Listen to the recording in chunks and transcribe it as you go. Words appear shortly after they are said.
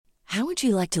How would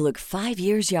you like to look 5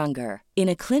 years younger? In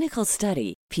a clinical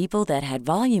study, people that had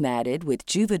volume added with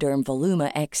Juvederm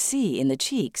Voluma XC in the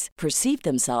cheeks perceived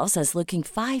themselves as looking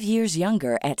 5 years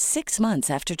younger at 6 months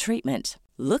after treatment.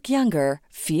 Look younger,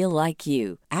 feel like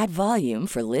you. Add volume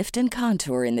for lift and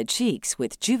contour in the cheeks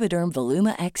with Juvederm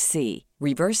Voluma XC.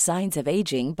 Reverse signs of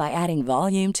aging by adding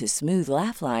volume to smooth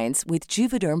laugh lines with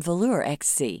Juvederm Volure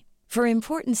XC. For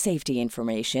important safety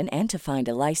information and to find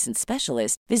a licensed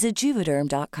specialist, visit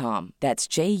Juvederm.com. That's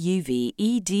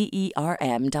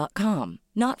JUVEDERM.com.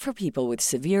 Not for people with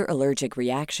severe allergic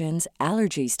reactions,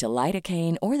 allergies to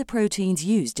lidocaine, or the proteins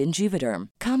used in Juvederm.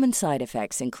 Common side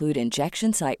effects include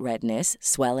injection site redness,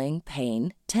 swelling,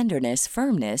 pain, tenderness,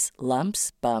 firmness,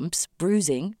 lumps, bumps,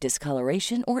 bruising,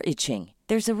 discoloration, or itching.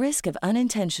 There's a risk of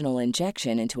unintentional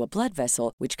injection into a blood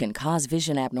vessel, which can cause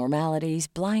vision abnormalities,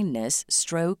 blindness,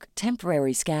 stroke,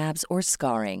 temporary scabs, or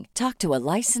scarring. Talk to a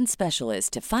licensed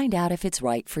specialist to find out if it's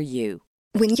right for you.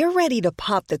 When you're ready to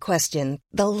pop the question,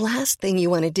 the last thing you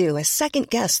want to do is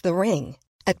second-guess the ring.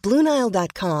 At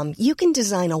BlueNile.com, you can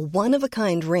design a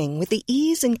one-of-a-kind ring with the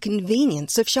ease and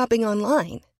convenience of shopping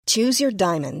online. Choose your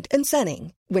diamond and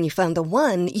setting. When you find the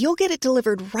one, you'll get it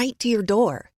delivered right to your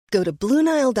door. Go to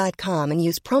BlueNile.com and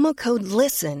use promo code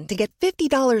LISTEN to get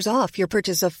 $50 off your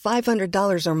purchase of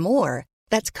 $500 or more.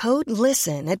 That's code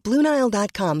LISTEN at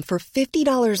BlueNile.com for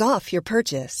 $50 off your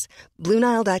purchase.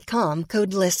 BlueNile.com,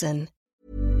 code LISTEN.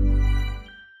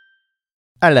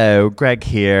 Hello, Greg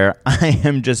here. I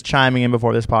am just chiming in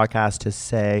before this podcast to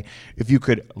say if you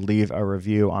could leave a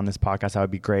review on this podcast, that would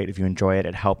be great. If you enjoy it,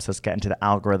 it helps us get into the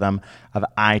algorithm of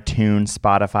iTunes,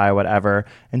 Spotify, whatever,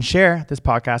 and share this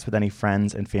podcast with any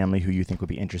friends and family who you think would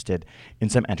be interested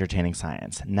in some entertaining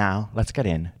science. Now, let's get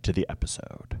into the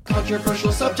episode.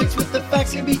 Controversial subjects with the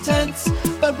facts can be tense,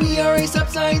 but we are a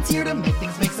sub-science here to make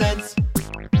things make sense.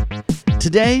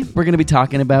 Today, we're going to be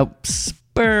talking about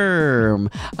sperm.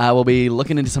 We'll be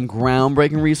looking into some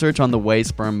groundbreaking research on the way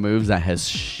sperm moves that has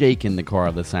shaken the core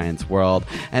of the science world,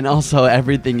 and also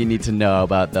everything you need to know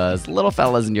about those little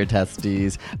fellas in your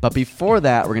testes. But before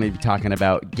that, we're going to be talking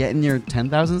about getting your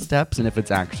 10,000 steps and if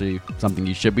it's actually something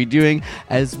you should be doing,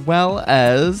 as well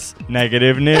as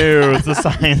negative news. The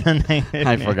sign of negative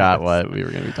I news. forgot what we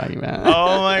were going to be talking about.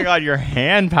 Oh my God, your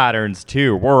hand patterns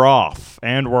too. We're off,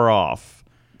 and we're off.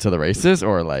 To the races,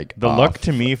 or like the look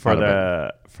to me for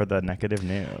the negative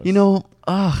news. You know,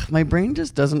 my brain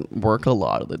just doesn't work a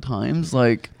lot of the times.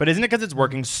 Like, but isn't it because it's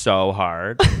working so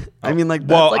hard? I mean, like,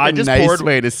 that's like a nice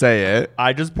way to say it.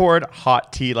 I just poured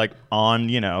hot tea like on,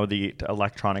 the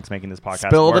electronics making this podcast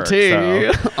Spill work, the tea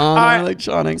on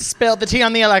electronics. Spill the tea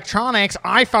on the electronics.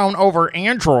 iPhone over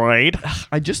Android.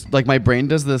 I just, like, my brain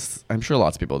does this. I'm sure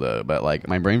lots of people do, but, like,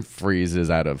 my brain freezes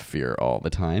out of fear all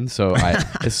the time. So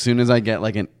as soon as I get,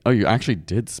 like, you actually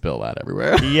did spill that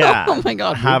everywhere. Yeah. Oh, my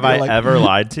God. Have I ever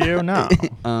lied to you? No.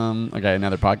 Okay,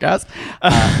 another podcast.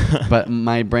 But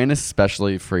my brain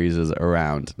especially freezes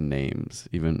around names.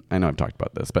 Even, I know I've talked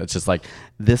about this, but it's just like,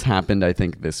 this happened, I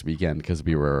think, this weekend because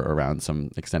we were around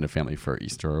some extended family for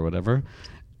Easter or whatever.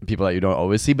 People that you don't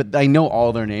always see, but I know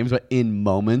all their names. But in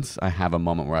moments, I have a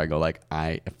moment where I go like,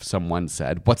 if someone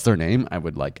said, "What's their name?" I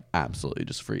would like absolutely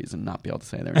just freeze and not be able to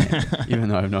say their name, even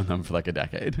though I've known them for like a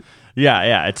decade.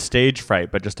 Yeah, it's stage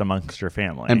fright, but just amongst your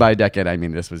family. And by a decade, I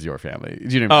mean this was your family.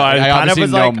 You know,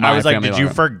 I was like, did you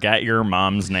forget your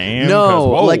mom's name?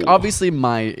 No, like obviously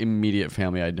my immediate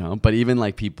family I don't, but even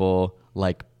like people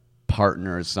like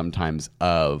partners sometimes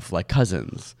of like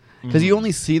cousins. Because you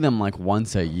only see them like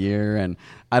once a year, and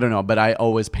I don't know, but I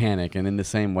always panic. And in the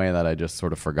same way that I just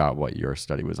sort of forgot what your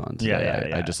study was on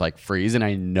today, I just like freeze, and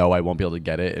I know I won't be able to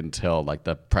get it until like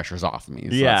the pressure's off me.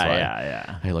 So that's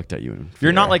why I looked at you in fear.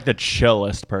 You're not like the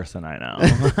chillest person I know.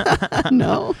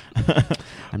 No, I'm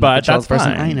but not the that's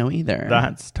person fine. I know either.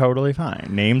 That's totally fine.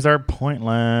 Names are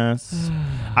pointless.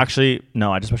 Actually,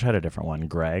 no, I just wish I had a different one.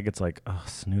 Greg, it's like,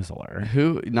 snooze alert.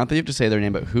 Who? Not that you have to say their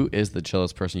name, but who is the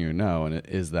chillest person you know, and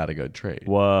is that a good trait?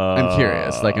 Whoa. I'm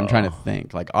curious. Like, I'm trying to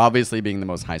think. Like, obviously being the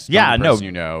most high-strung person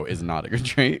you know is not a good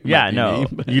trait. Yeah, no.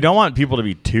 You don't want people to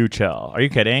be too chill. Are you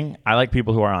kidding? I like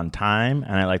people who are on time,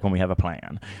 and I like when we have a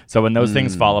plan. So when those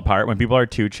things fall apart, when people are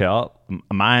too chill,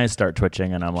 my eyes start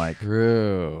twitching, and I'm like,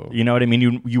 true. You know what I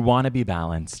mean? You want to be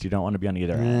balanced. You don't want to be on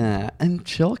either end. Yeah, and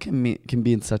chill can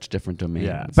be in such different domains.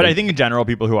 Yeah, but I think in general,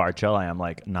 people who are chill, I am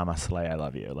like, namaste, I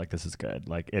love you. Like, this is good.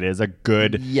 Like, it is a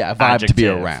good vibe adjective to be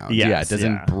around. Yes, it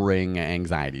doesn't bring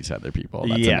anxiety to other people.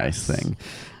 That's a nice thing.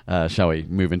 Shall we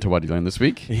move into what you learned this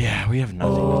week? Yeah, we have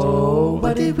nothing to talk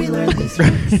what did we learn this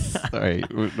week? Sorry,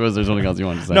 was there something else you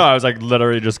wanted to say? No, I was like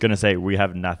literally just going to say we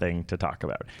have nothing to talk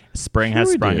about. Spring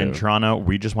has sprung in Toronto.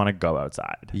 We just want to go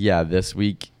outside. Yeah, this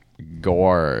week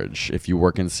gorge. If you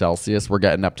work in Celsius, we're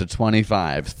getting up to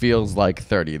 25. Feels like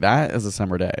 30. That is a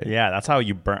summer day. Yeah, that's how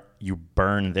you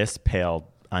burn this pale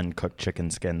uncooked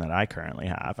chicken skin that I currently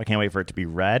have. I can't wait for it to be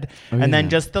red. And then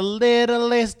just the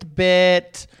littlest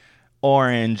bit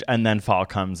orange, and then fall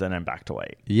comes in and back to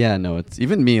white. Yeah, no, it's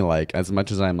even me, like, as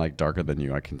much as I'm like darker than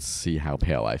you, I can see how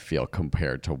pale I feel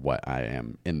compared to what I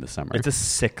am in the summer. It's a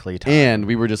sickly time. And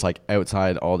we were just like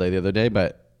outside all day the other day,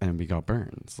 and we got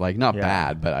burns. Like, not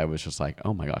bad, but I was just like,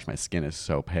 oh my gosh, my skin is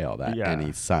so pale that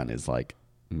any sun is like,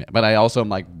 but I also am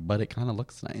like, but it kind of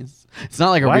looks nice. It's not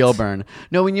like a real burn.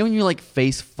 No, when your like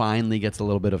face finally gets a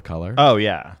little bit of color. Oh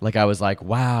yeah. Like I was like,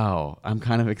 wow, I'm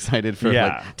kind of excited for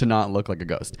like to not look like a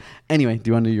ghost. Anyway, do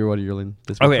you want to do your what are you learning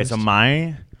this week? Okay, so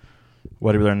my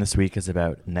what we learned this week is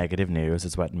about negative news.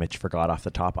 It's what Mitch forgot off the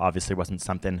top. Obviously wasn't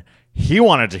something he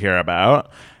wanted to hear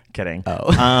about. Kidding.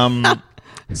 Oh.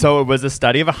 So it was a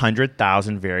study of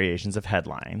 100,000 variations of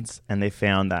headlines, and they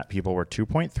found that people were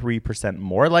 2.3%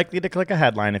 more likely to click a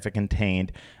headline if it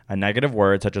contained a negative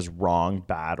word such as wrong,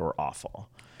 bad, or awful.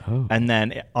 Oh. And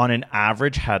then on an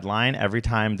average headline, every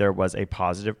time there was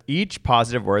each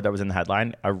positive word that was in the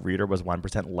headline, a reader was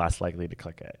 1% less likely to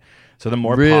click it. So the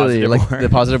more positive words, the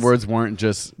positive words weren't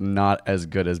just not as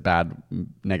good as bad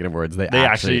negative words. They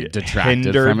actually detracted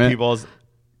hindered from it. People's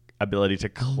ability to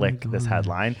click this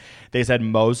headline. They said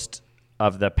most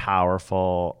of the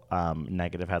powerful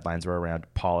negative headlines were around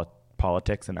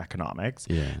politics and economics.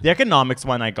 Yeah. The economics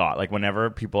one I got, like whenever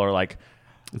people are like,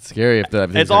 it's scary if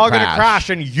it's all going to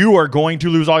crash and you are going to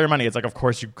lose all your money. It's like, of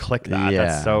course you click that. Yeah.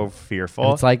 That's so fearful.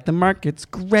 And it's like the market's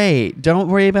great. Don't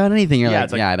worry about anything. You're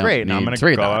like, I don't great. Now I'm going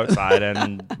to go outside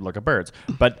and look at birds.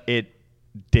 But it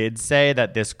did say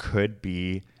that this could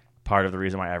be part of the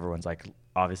reason why everyone's like,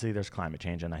 obviously there's climate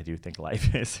change, and I do think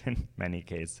life is in many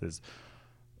cases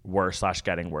worse /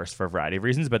 getting worse for a variety of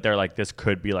reasons, but they're like, this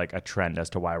could be like a trend as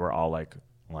to why we're all like,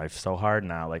 life's so hard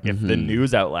now. Like if the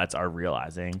news outlets are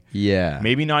realizing,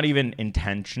 maybe not even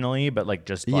intentionally, but like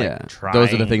just like trying,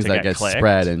 those are the things that get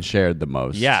spread and shared the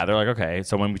most. Yeah, they're like, okay,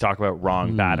 so when we talk about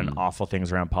wrong, bad, and awful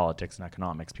things around politics and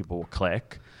economics, people will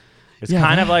click. It's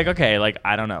kind of like, okay, like,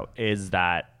 I don't know, is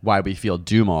that why we feel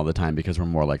doom all the time? Because we're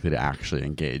more likely to actually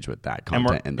engage with that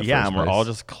content in the first place. Yeah, and we're all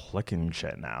just clicking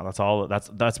shit now. That's all.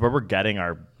 That's where we're getting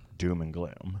our doom and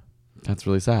gloom. That's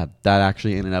really sad. That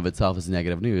actually in and of itself is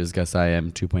negative news. Guess I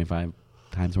am 2.5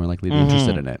 times more likely to be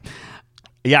interested in it.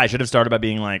 Yeah, I should have started by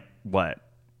being like, what?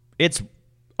 It's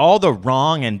all the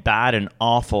wrong and bad and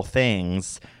awful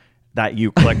things that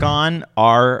you click on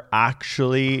are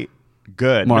actually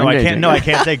good. I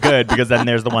can't say good because then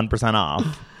there's the 1%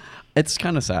 off. It's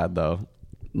kind of sad though.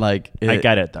 Like I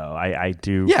get it though. I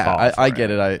do. Yeah, I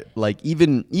get it. I like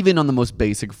even on the most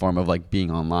basic form of like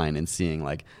being online and seeing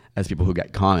like as people who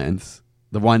get comments,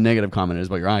 the one negative comment is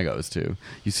what your eye goes to.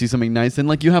 You see something nice and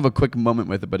like you have a quick moment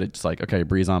with it, but it's like, okay,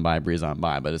 breeze on by.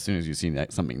 But as soon as you see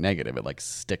something negative, it like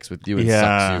sticks with you and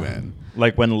sucks you in.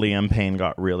 Like when Liam Payne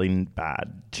got really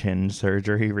bad chin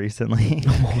surgery recently.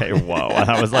 Okay, whoa,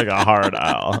 that was like a hard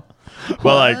L.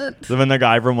 But like when the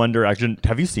guy from One Direction,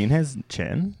 have you seen his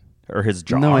chin or his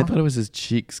jaw? No, I thought it was his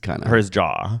cheeks kind of. Or his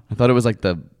jaw. I thought it was like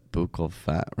the buccal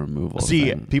fat removal. See,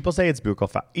 thing. People say it's buccal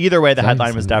fat. Either way, the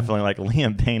headline was definitely like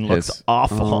Liam Payne looks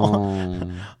awful.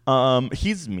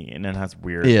 He's mean and has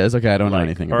weird. Yeah, it's okay. I don't know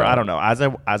anything about I don't know. As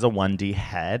a 1D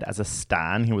head, as a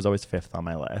stan, he was always 5th on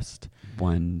my list.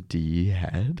 1D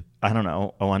head? I don't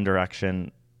know. A One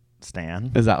Direction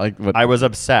stan. Is that like what? I was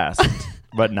obsessed,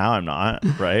 but now I'm not.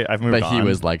 Right? I've moved on. But he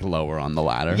was like lower on the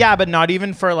ladder. Yeah, but not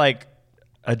even for like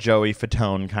a Joey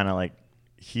Fatone kind of like.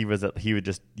 He would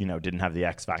just, didn't have the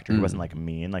X factor. He wasn't like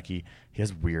mean. Like he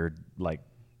has weird like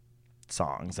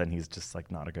songs and he's just like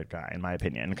not a good guy in my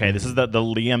opinion. Okay. This is the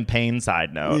Liam Payne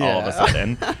side note all of a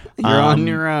sudden. You're on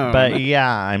your own. But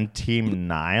yeah, I'm team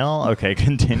Niall. Okay.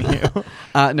 Continue.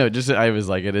 No, just, I was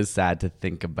like, it is sad to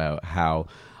think about how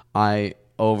I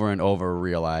over and over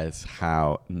realize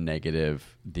how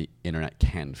negative the internet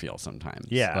can feel sometimes.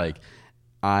 Yeah. Like,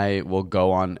 I will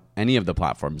go on any of the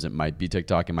platforms. It might be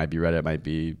TikTok, it might be Reddit, it might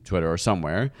be Twitter or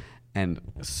somewhere. And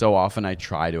so often I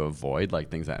try to avoid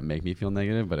like things that make me feel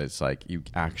negative, but it's like you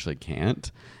actually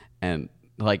can't. And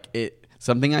like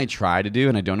something I try to do,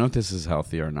 and I don't know if this is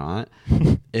healthy or not.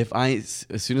 As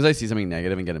soon as I see something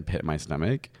negative and get a pit in my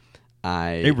stomach,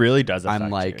 it really does affect I'm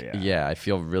like, you, I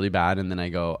feel really bad. And then I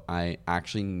go, I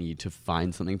actually need to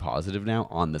find something positive now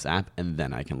on this app and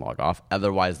then I can log off.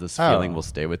 Otherwise, this feeling will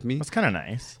stay with me. That's kind of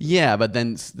nice. Yeah, but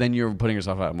then you're putting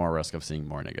yourself at more risk of seeing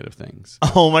more negative things.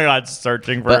 Oh my God,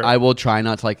 searching for... But I will try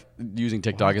not to like, using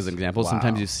TikTok as an example,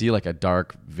 sometimes you see like a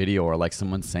dark video or like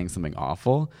someone saying something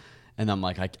awful And I'm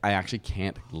like, I actually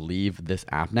can't leave this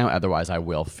app now. Otherwise, I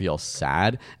will feel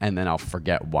sad. And then I'll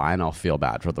forget why and I'll feel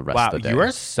bad for the rest of the day. Wow, you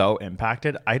are so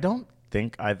impacted. I don't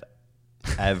think I've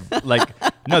ever,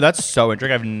 no, that's so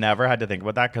interesting. I've never had to think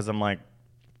about that because I'm like,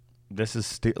 this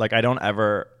is, I don't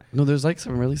ever. No, there's like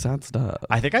some really sad stuff.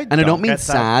 I think I and I don't mean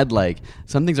sad, like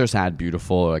some things are sad,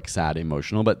 beautiful, or like sad,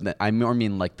 emotional, but I more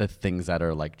mean like the things that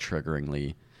are like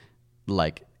triggeringly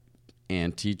like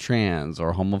anti-trans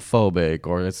or homophobic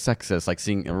or sexist, like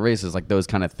seeing racist, like those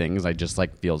kind of things. I just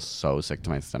like feel so sick to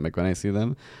my stomach when I see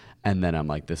them. And then I'm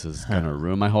like, this is going to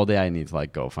ruin my whole day. I need to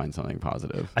like go find something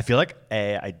positive. I feel like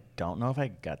I don't know if I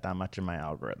get that much in my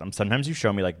algorithm. Sometimes you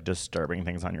show me like disturbing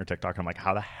things on your TikTok. And I'm like,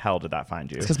 how the hell did that find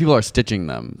you? It's because people are stitching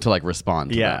them to like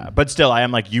respond to them. But still, I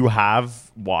am like, you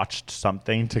have watched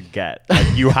something to get.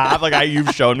 Like, you have,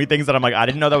 you've shown me things that I'm like, I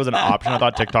didn't know that was an option. I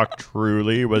thought TikTok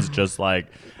truly was just like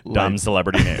dumb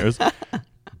celebrity news.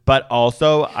 But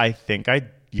also, I think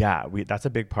that's a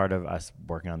big part of us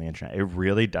working on the internet. It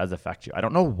really does affect you. I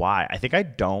don't know why. I think I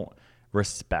don't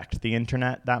respect the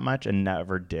internet that much and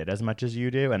never did as much as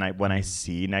you do. And when I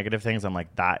see negative things, I'm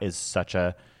like, that is such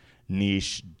a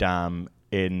niche, dumb,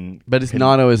 but it's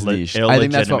not always niche. I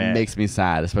think that's what makes me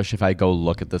sad, especially if I go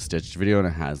look at the stitched video and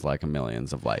it has like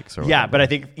millions of likes or whatever. But I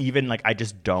think even like I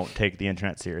just don't take the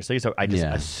internet seriously. So I just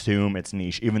assume it's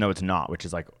niche, even though it's not, which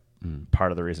is like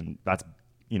part of the reason that's,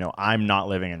 I'm not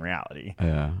living in reality.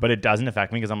 But it doesn't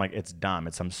affect me because I'm like, it's dumb.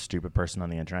 It's some stupid person on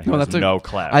the internet who has no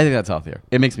clout. I think that's healthier.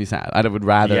 It makes me sad. I would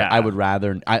rather,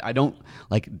 I don't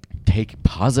like take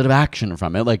positive action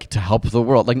from it, like to help the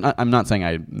world. Like, I'm not saying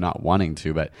I'm not wanting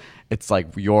to, but it's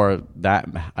like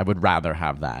I would rather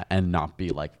have that and not be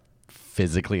like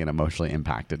physically and emotionally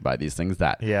impacted by these things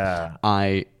that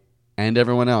I and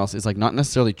everyone else is like not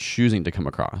necessarily choosing to come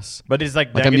across. But it's like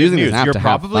I'm using news. This app You're to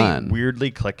probably have fun. Weirdly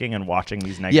clicking and watching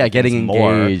these negative getting things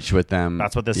more. Engaged with them.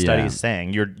 That's what this study is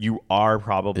saying. You are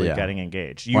probably getting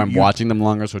engaged. Or I'm watching them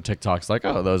longer, so TikTok's like,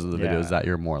 oh, those are the videos that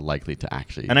you're more likely to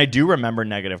actually. And I do remember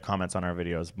negative comments on our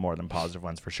videos more than positive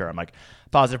ones for sure. I'm like,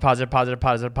 positive,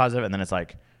 and then it's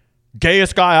like,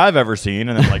 gayest guy I've ever seen,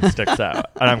 and then like sticks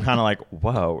out. And I'm kind of like,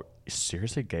 whoa.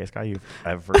 Seriously, gayest guy you've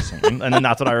ever seen? And then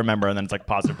that's what I remember, and then it's like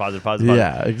positive.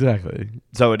 Yeah, exactly.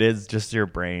 So it is just your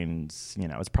brain's,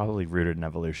 it's probably rooted in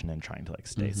evolution and trying to like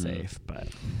stay safe. But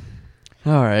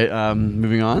all right,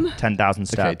 moving on. 10,000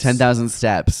 steps. Okay, 10,000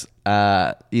 steps.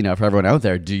 For everyone out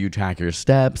there, do you track your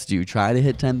steps? Do you try to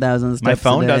hit 10,000 steps? My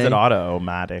phone a day? does it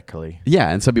automatically.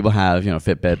 Yeah, and some people have,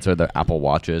 Fitbits or their Apple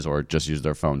Watches or just use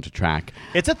their phone to track.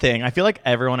 It's a thing. I feel like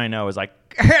everyone I know is like,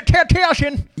 hit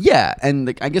 10,000. Yeah,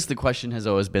 and I guess the question has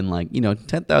always been like,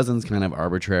 10,000 is kind of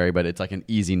arbitrary, but it's like an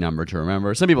easy number to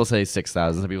remember. Some people say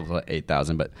 6,000, some people say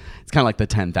 8,000, but it's kind of like the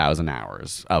 10,000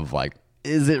 hours of like,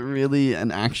 is it really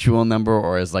an actual number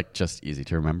or is like just easy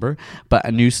to remember? But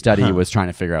a new study was trying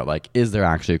to figure out like, is there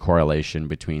actually a correlation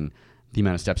between the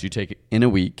amount of steps you take in a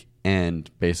week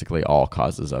and basically all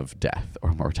causes of death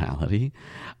or mortality?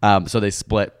 So they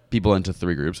split people into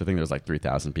 3 groups. I think there's like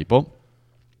 3,000 people.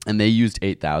 And they used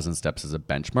 8,000 steps as a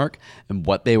benchmark. And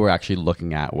what they were actually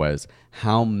looking at was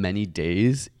how many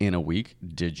days in a week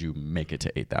did you make it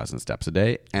to 8,000 steps a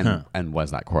day? And was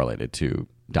that correlated to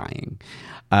dying?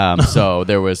 So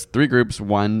there was 3 groups.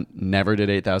 One never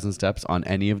did 8,000 steps on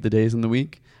any of the days in the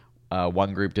week.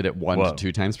 One group did it 1 to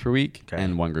 2 times per week. Okay.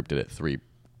 And one group did it 3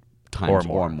 times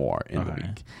or more in the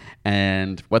week.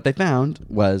 And what they found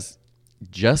was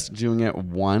just doing it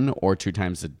 1 or 2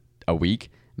 times a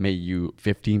week made you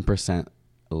 15%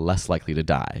 less likely to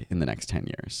die in the next 10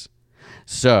 years.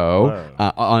 So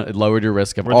it lowered your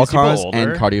risk of all-cause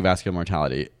and cardiovascular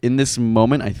mortality. In this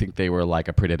moment, I think they were like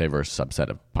a pretty diverse subset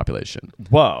of population.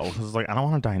 Whoa. It was like, I don't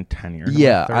want to die in 10 years.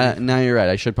 Yeah, now you're right.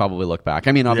 I should probably look back.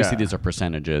 I mean, obviously these are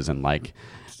percentages and like,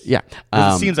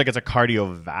 it seems like it's a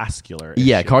cardiovascular issue.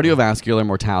 Yeah, cardiovascular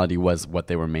mortality was what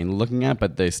they were mainly looking at,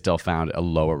 but they still found a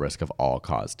lower risk of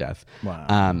all-cause death.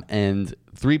 Wow. And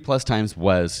 3+ times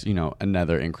was,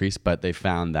 another increase, but they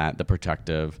found that the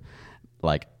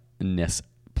protectiveness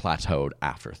plateaued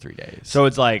after 3 days. So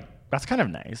it's like, that's kind of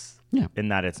nice. Yeah. In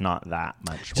that it's not that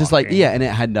much just walking. And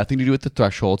it had nothing to do with the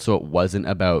threshold, so it wasn't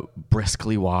about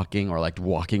briskly walking or like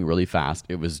walking really fast.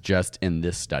 It was just in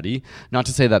this study. Not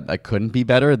to say that couldn't be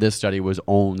better. This study was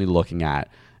only looking at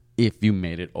if you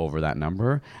made it over that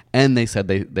number. And they said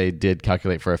they did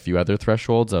calculate for a few other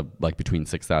thresholds of like between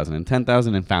 6,000 and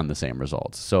 10,000 and found the same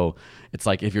results. So it's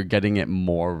like if you're getting it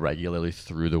more regularly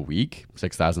through the week,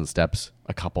 6,000 steps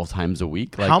a couple times a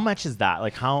week. Like, how much is that?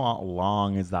 Like how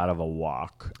long is that of a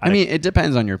walk? I mean, it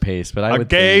depends on your pace, but I would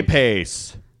think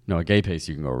pace. No, a gay pace,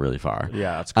 you can go really far.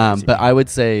 Yeah, that's crazy. But I would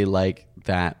say like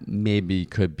that maybe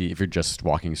could be, if you're just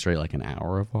walking straight, like an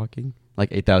hour of walking, like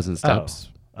 8,000 steps,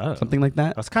 something like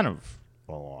that. That's kind of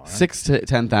a lot. 6,000 to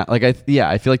 10,000. Like I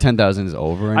feel like 10,000 is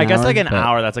over. I guess like an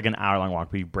hour. That's like an hour long walk.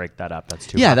 But you break that up. That's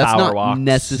 2 Yeah, that's not walks.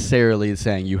 necessarily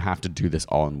saying you have to do this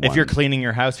all in one. If you're cleaning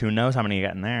your house, who knows how many you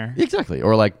get in there? Exactly.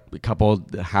 Or like a couple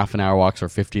half an hour walks or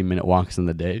 15-minute walks in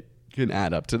the day can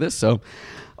add up to this. So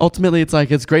ultimately, it's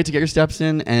like it's great to get your steps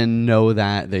in and know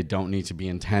that they don't need to be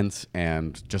intense.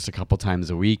 And just a couple times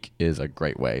a week is a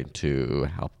great way to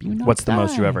help you. What's the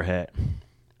most you ever hit?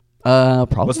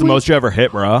 Probably. What's the most you ever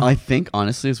hit, bro? I think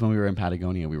honestly is when we were in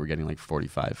Patagonia, we were getting like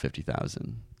 45,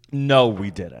 50,000. No, we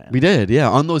didn't. We did, yeah,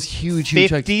 on those huge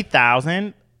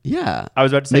 50,000. Yeah, I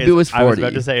was about to say maybe it was 40. I was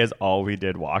about to say is all we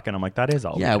did walk, and I'm like, that is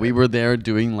all. Yeah, we we were there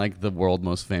doing like the world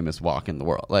most famous walk in the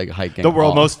world, like hiking. The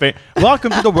world most famous.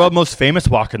 Welcome to the world most famous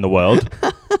walk in the world.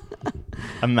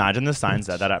 Imagine the sign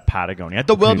said that at Patagonia.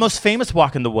 The world most famous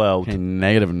walk in the world. Okay,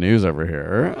 negative news over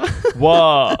here.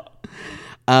 Whoa.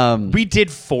 We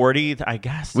did 40, I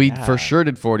guess. We for sure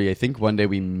did 40. I think one day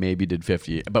we maybe did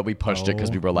 50, but we pushed it because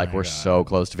we were like, we're so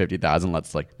close to 50,000.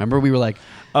 Let's like, remember we were like,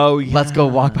 oh yeah, let's go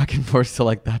walk back and forth to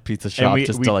like that pizza shop we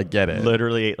to like get it.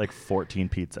 Literally ate like 14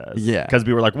 pizzas. Yeah, because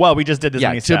we were like, well, we just did this. Yeah,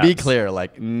 many to steps. be clear,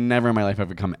 like never in my life have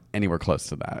I come anywhere close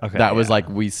to that. Okay, that was like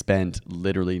we spent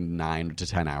literally 9 to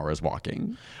 10 hours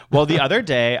walking. Well, the other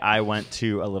day I went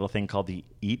to a little thing called the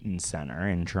Eaton Center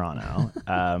in Toronto.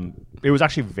 It was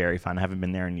actually very fun. I haven't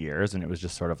been there in years, and it was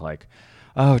just sort of like,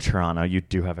 oh, Toronto, you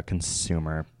do have a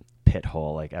consumer pit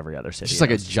hole like every other city. It's just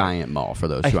like a giant mall for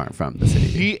those who aren't from the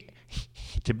city.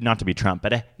 Not to be Trump,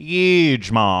 but a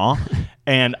huge mall.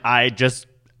 And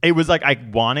it was like I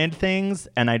wanted things,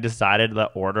 and I decided the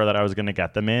order that I was going to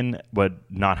get them in would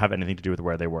not have anything to do with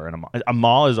where they were in a mall. A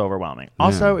mall is overwhelming. Yeah.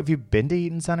 Also, if you've been to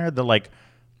Eaton Center, the like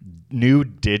new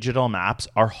digital maps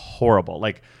are horrible.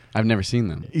 Like, I've never seen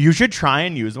them. You should try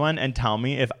and use one and tell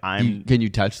me if I'm... Can you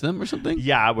touch them or something?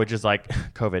 Yeah, which is like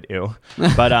COVID, ew.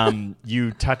 But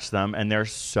you touch them and they're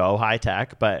so high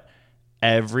tech, but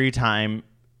every time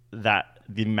that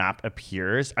the map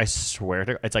appears, I swear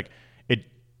to... It's like, it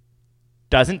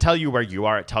doesn't tell you where you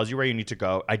are. It tells you where you need to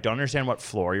go. I don't understand what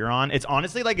floor you're on. It's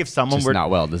honestly like if someone just were... not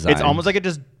well designed. It's almost like it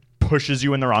just pushes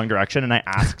you in the wrong direction. And I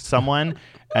asked someone...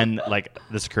 And like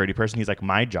the security person, he's like,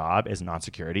 my job is not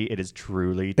security. It is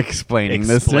truly explaining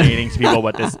to people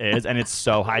what this is. And it's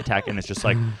so high tech. And it's just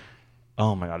like,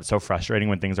 oh my God, it's so frustrating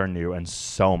when things are new and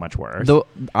so much worse.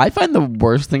 I find the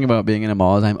worst thing about being in a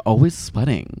mall is I'm always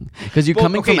sweating. Because you're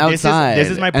coming from outside. This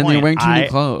is my point. And you're wearing too many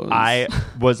clothes. I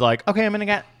was like, okay, I'm going to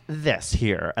get this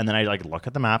here. And then I like look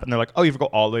at the map and they're like, oh, you have to go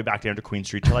all the way back down to Queen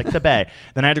Street to like the Bay.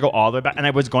 Then I had to go all the way back. And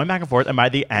I was going back and forth. And by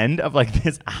the end of like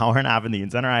this hour and a half in the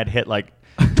Eaton Center, I had hit like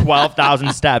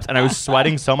 12,000 steps and I was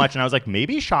sweating so much. And I was like,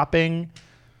 maybe shopping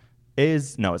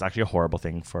it's actually a horrible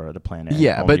thing for the planet.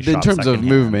 Yeah, but in terms of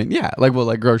movement, yeah,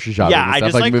 like grocery shopping. Yeah, and I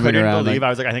stuff, just like moving couldn't around, believe. I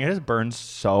was like, I think I just burned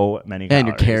so many calories. And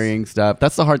you're carrying stuff.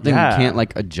 That's the hard thing. Yeah. You can't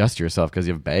like adjust yourself because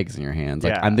you have bags in your hands.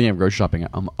 Like Yeah. I'm thinking of grocery shopping.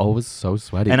 I'm always so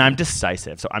sweaty. And I'm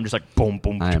decisive, so I'm just like boom,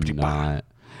 boom. I am not.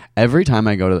 Every time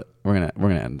I go to we're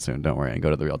gonna end soon, don't worry, and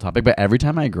go to the real topic. But every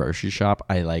time I grocery shop,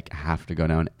 I like have to go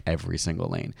down every single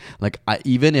lane. Like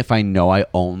even if I know I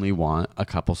only want a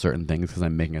couple certain things because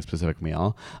I'm making a specific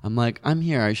meal, I'm like, I'm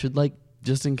here. I should like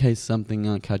just in case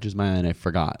something catches my eye and I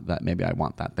forgot that maybe I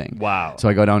want that thing. Wow. So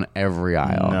I go down every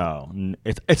aisle. No,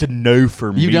 it's a no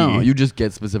for me. You don't. You just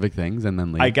get specific things and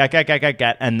then leave. I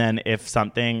get, and then if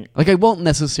something like I won't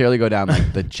necessarily go down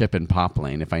like the chip and pop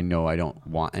lane if I know I don't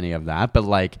want any of that, but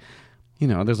like. You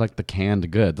know, there's like the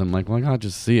canned goods. I'm like, well, I'll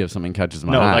just see if something catches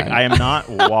my eye. No, like I am not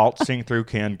waltzing through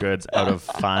canned goods out of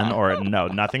fun or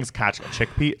nothing's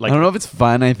chickpea. Like I don't know if it's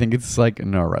fun. I think it's like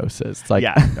neurosis. It's like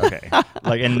yeah, okay.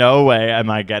 Like in no way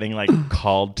am I getting like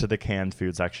called to the canned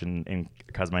food section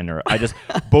because my neuro. I just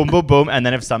boom, boom, boom, and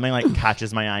then if something like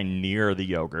catches my eye near the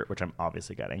yogurt, which I'm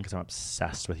obviously getting because I'm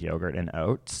obsessed with yogurt and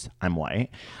oats. I'm white.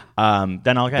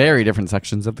 Then I'll get very different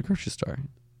sections of the grocery store.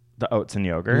 The oats and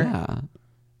yogurt. Yeah.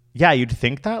 Yeah, you'd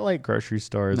think that like grocery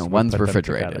stores. No, would one's put them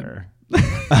refrigerated. together.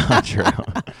 True.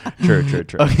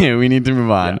 Okay, we need to move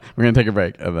on. Yeah. We're gonna take a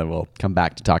break and then we'll come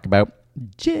back to talk about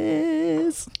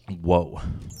jizz. Whoa.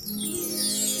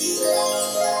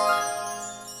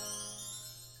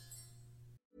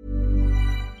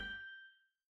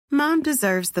 Mom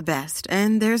deserves the best,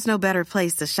 and there's no better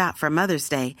place to shop for Mother's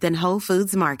Day than Whole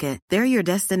Foods Market. They're your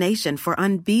destination for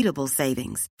unbeatable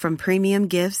savings, from premium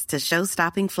gifts to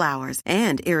show-stopping flowers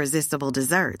and irresistible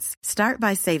desserts. Start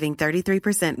by saving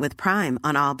 33% with Prime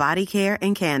on all body care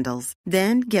and candles.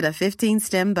 Then get a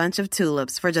 15-stem bunch of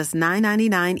tulips for just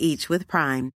 $9.99 each with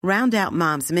Prime. Round out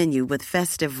Mom's menu with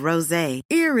festive rosé,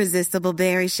 irresistible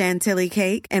berry chantilly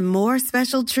cake, and more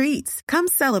special treats. Come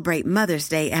celebrate Mother's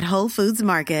Day at Whole Foods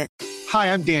Market.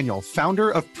 Hi, I'm Daniel, founder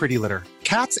of Pretty Litter.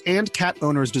 Cats and cat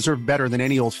owners deserve better than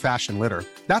any old-fashioned litter.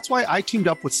 That's why I teamed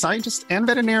up with scientists and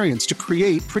veterinarians to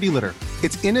create Pretty Litter.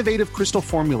 Its innovative crystal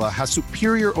formula has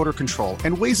superior odor control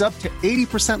and weighs up to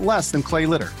 80% less than clay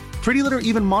litter. Pretty Litter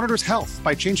even monitors health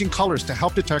by changing colors to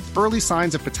help detect early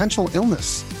signs of potential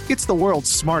illness. It's the world's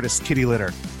smartest kitty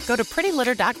litter. Go to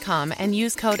prettylitter.com and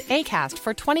use code ACAST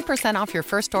for 20% off your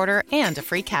first order and a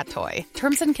free cat toy.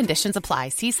 Terms and conditions apply.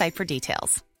 See site for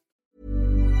details.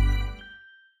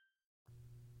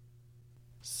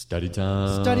 Study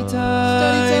time. Study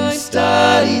time.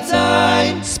 Study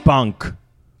time. Spunk.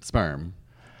 Sperm.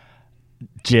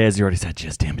 Jizz. You already said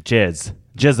jizz. Damn it. Jizz.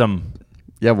 Jism.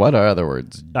 Yeah, what are other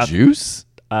words? Juice?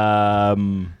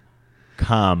 Cum.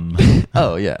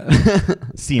 Oh, yeah.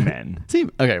 Semen.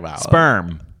 Okay, wow.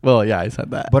 Sperm. Well, yeah, I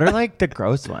said that. What are like the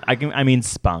gross ones? I mean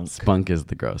spunk. Spunk is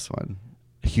the gross one.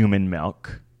 Human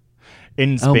milk.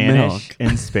 In milk.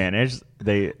 Spanish,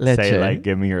 they Leche. say like,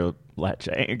 "Give me your leche,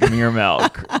 give me your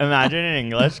milk." Imagine in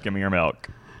English, "Give me your milk."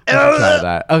 Try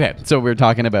that. Okay, so we're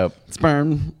talking about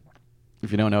sperm.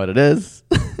 If you don't know what it is,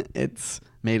 it's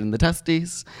made in the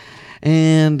testes,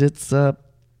 and it's a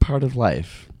part of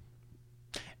life.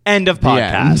 End of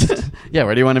podcast. Yeah,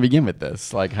 where do you want to begin with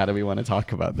this? Like, how do we want to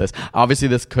talk about this? Obviously,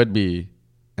 this could be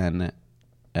an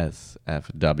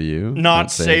SFW. Not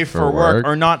safe for work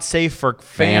or not safe for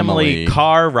family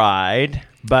car ride.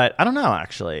 But I don't know,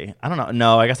 actually. I don't know.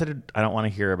 No, I guess I don't want to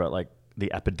hear about like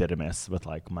the epididymis with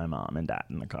like my mom and dad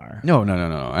in the car. No. And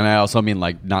I also mean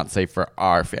like not safe for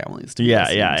our families to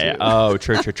Yeah. Oh,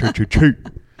 true. Did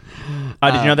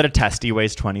you know that a testy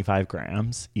weighs 25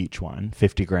 grams each one?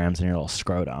 50 grams in your little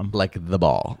scrotum. Like the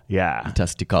ball. Yeah.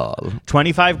 Testicle.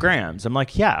 25 grams. I'm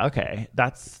like, yeah, okay.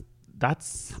 That's I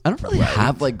don't really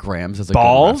have like grams as a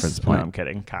balls. good reference point. No, I'm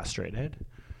kidding. Castrated.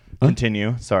 Huh?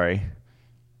 Continue. Sorry.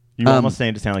 You almost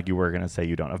made it sound like you were going to say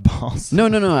you don't have balls. No.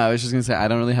 I was just going to say I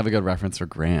don't really have a good reference for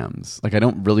grams. Like I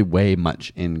don't really weigh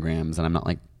much in grams, and I'm not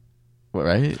like, what,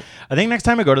 right? I think next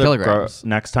time I go to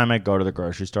the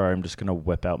grocery store, I'm just going to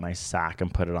whip out my sack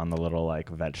and put it on the little like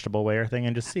vegetable weigher thing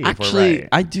and just see if we're right.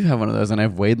 I do have one of those, and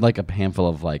I've weighed like a handful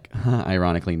of like,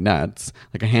 ironically, nuts.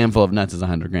 Like a handful of nuts is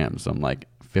 100 grams, so I'm like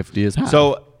 50 is half.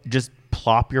 So just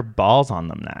plop your balls on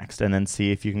them next, and then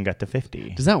see if you can get to 50.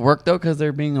 Does that work though? Because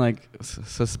they're being like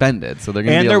suspended, so they're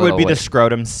going to be. And there would be the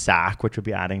scrotum sack, which would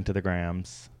be adding to the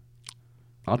grams.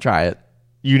 I'll try it.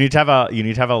 You need to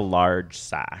have a large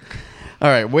sack. All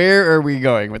right, where are we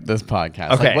going with this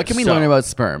podcast? Okay, like, what can we learn about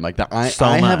sperm? Like I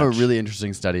have a really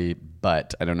interesting study,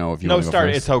 but I don't know if you want to go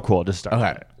first. It's so cool. Just start.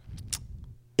 Okay.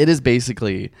 It is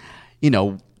basically,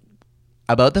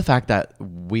 about the fact that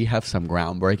we have some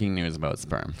groundbreaking news about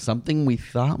sperm. Something we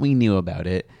thought we knew about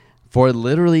it for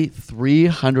literally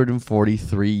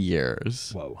 343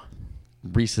 years. Whoa.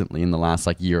 Recently, in the last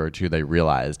year or two, they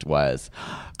realized was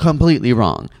completely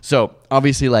wrong. So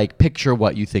obviously, picture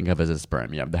what you think of as a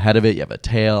sperm. You have the head of it, you have a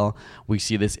tail. We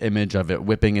see this image of it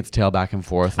whipping its tail back and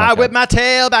forth. I whip my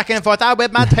tail back and forth. I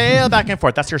whip my tail back and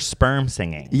forth. That's your sperm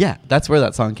singing. Yeah, that's where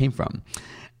that song came from.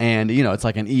 And, it's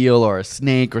like an eel or a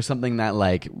snake or something that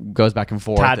goes back and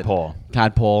forth.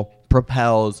 Tadpole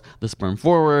propels the sperm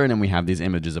forward, and we have these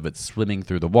images of it swimming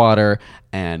through the water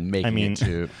and making it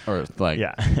to, or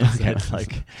yeah, it's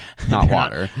not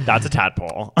water. That's a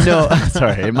tadpole. No,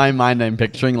 sorry. In my mind, I'm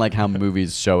picturing how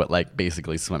movies show it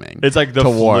basically swimming. It's like the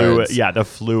fluid, the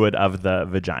fluid of the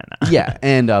vagina. Yeah,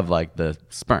 and of the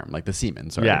sperm, the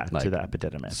semen. Sorry, yeah, to the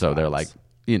epididymis. So they're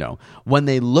when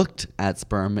they looked at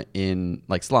sperm in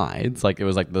slides, it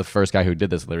was the first guy who did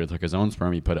this literally took his own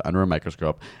sperm, he put it under a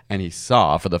microscope, and he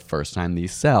saw for the first time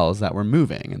these cells that were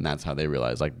moving, and that's how they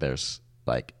realized there's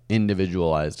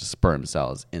individualized sperm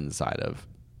cells inside of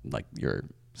your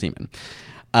semen.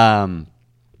 And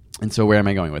so where am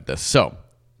I going with this? So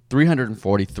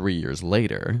 343 years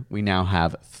later, we now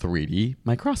have 3D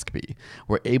microscopy.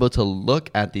 We're able to look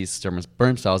at these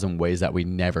sperm cells in ways that we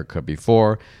never could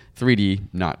before. 3D,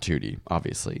 not 2D,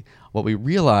 obviously. What we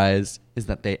realized is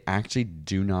that they actually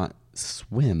do not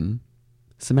swim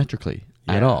symmetrically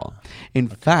at all. In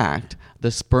fact,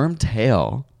 the sperm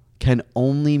tail can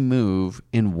only move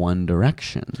in one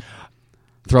direction.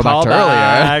 Throwback to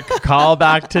earlier. Call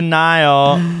back to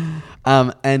Nile.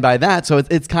 And by that, so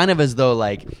it's kind of as though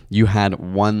like you had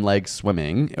one leg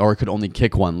swimming or could only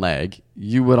kick one leg.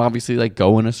 You would obviously like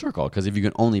go in a circle because if you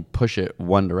can only push it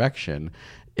one direction,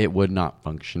 it would not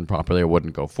function properly or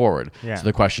wouldn't go forward. Yeah. So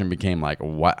the question became like,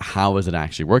 how is it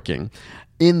actually working?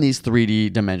 In these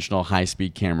 3D dimensional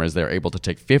high-speed cameras, they're able to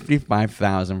take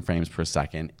 55,000 frames per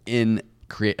second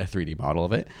create a 3D model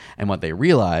of it. And what they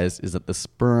realized is that the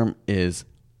sperm is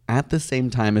at the same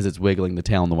time as it's wiggling the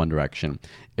tail in the one direction,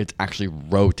 it's actually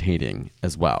rotating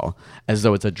as well, as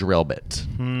though it's a drill bit,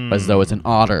 as though it's an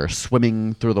otter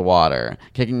swimming through the water,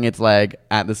 kicking its leg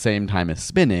at the same time as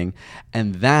spinning.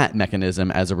 And that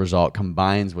mechanism, as a result,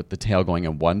 combines with the tail going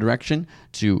in one direction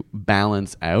to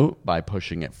balance out by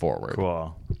pushing it forward.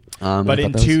 Cool. But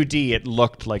in 2D, it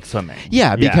looked like swimming.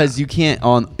 Yeah, because you can't,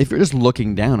 if you're just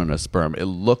looking down on a sperm, it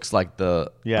looks like the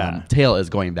tail is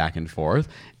going back and forth.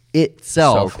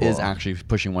 Itself is actually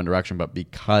pushing one direction, but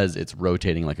because it's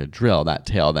rotating like a drill, that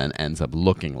tail then ends up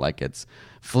looking like it's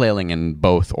flailing in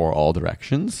both or all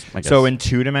directions. So in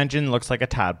 2 dimension, looks like a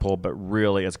tadpole, but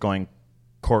really it's going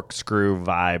corkscrew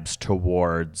vibes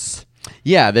towards...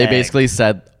 Yeah, they basically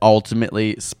said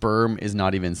ultimately sperm is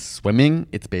not even swimming.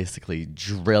 It's basically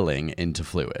drilling into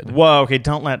fluid. Whoa, okay,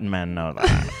 don't let men know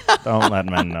that. Don't let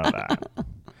men know that.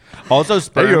 Also,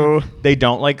 sperm, they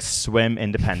don't like swim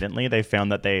independently. They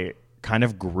found that they kind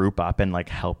of group up and like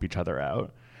help each other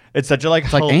out. It's such a like...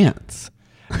 It's like ants.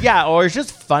 Yeah, or it's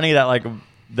just funny that like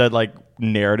the like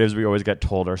narratives we always get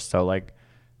told are so like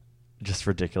just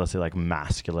ridiculously like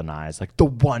masculinized. Like the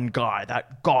one guy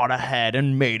that got ahead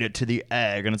and made it to the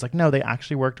egg. And it's like, no, they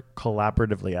actually worked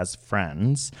collaboratively as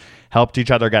friends, helped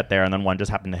each other get there, and then one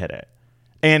just happened to hit it.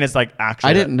 And it's like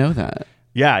actually... I didn't know that.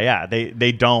 Yeah.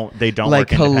 They don't like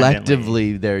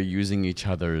collectively they're using each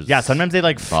other's sometimes they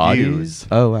like bodies. fuse.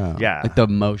 Oh wow. Yeah. Like the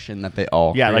motion that they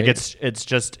all create. Like it's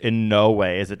just in no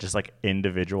way is it just like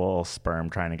individual sperm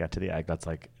trying to get to the egg. That's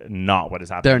like not what is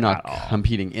happening. They're not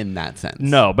competing in that sense.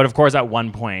 No, but of course at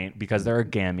one point, because they're a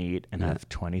gamete and have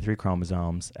 23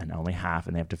 chromosomes and only half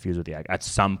and they have to fuse with the egg, at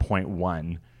some point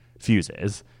one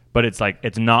fuses. But it's like,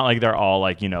 it's not like they're all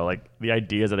like, you know, like the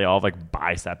idea is that they all have like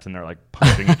biceps and they're like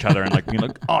punching each other and like being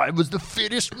like, oh, I was the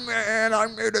fittest man. I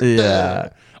made it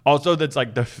there. Also, that's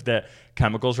like the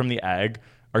chemicals from the egg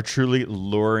are truly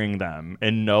luring them.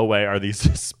 In no way are these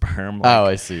sperm like,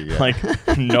 I see. Yeah.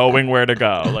 Like knowing where to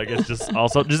go. Like it's just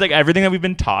also just like everything that we've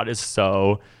been taught is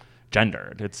so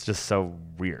gendered. It's just so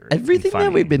weird. Everything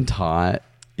that we've been taught,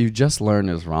 you just learn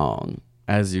is wrong.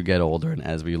 As you get older and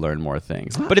as we learn more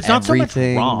things. But it's not so much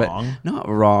wrong. Not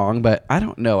wrong, but I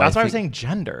don't know. That's why I was saying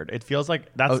gendered. It feels like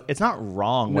it's not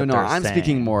wrong. No, I'm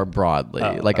speaking more broadly.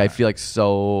 I feel like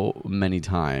so many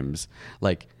times,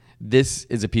 like this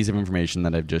is a piece of information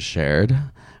that I've just shared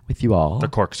with you all. The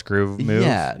corkscrew move.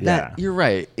 Yeah. You're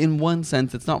right. In one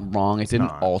sense, it's not wrong. It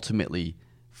didn't ultimately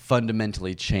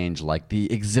fundamentally change like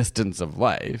the existence of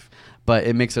life, but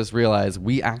it makes us realize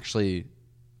we actually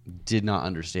did not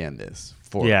understand this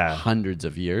for hundreds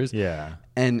of years. Yeah.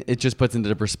 And it just puts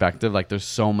into perspective, like there's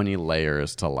so many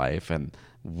layers to life and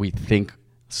we think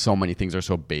so many things are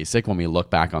so basic when we look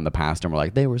back on the past and we're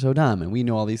like, they were so dumb and we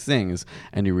know all these things.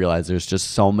 And you realize there's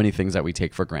just so many things that we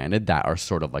take for granted that are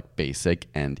sort of like basic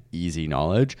and easy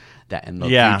knowledge that in the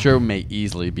future may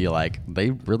easily be like, they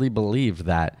really believed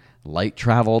that light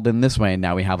traveled in this way, and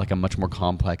now we have like a much more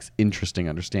complex, interesting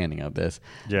understanding of this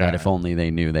that if only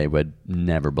they knew, they would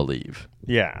never believe.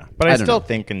 Yeah, but I still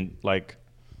think, and like,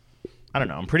 I don't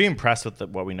know, I'm pretty impressed with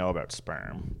what we know about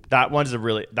sperm. That's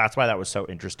why that was so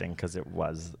interesting, because it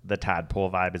was the tadpole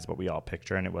vibe is what we all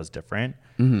picture, and it was different.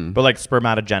 Mm-hmm. But like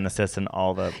spermatogenesis and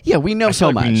all the we know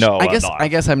so much. We know I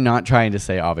guess I'm not trying to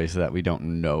say obviously that we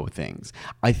don't know things.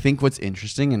 I think what's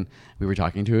interesting, and we were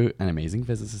talking to an amazing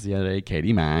physicist the other day,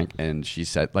 Katie Mack, and she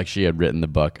said like she had written the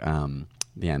book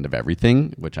The End of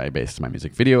Everything, which I based my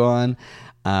music video on,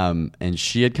 and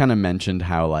she had kind of mentioned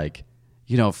how like,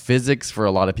 you know, physics for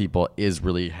a lot of people is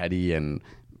really heady and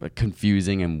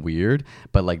confusing and weird,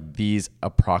 but like these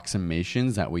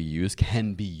approximations that we use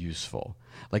can be useful.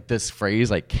 Like this phrase,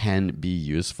 like can be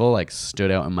useful, like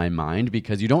stood out in my mind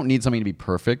because you don't need something to be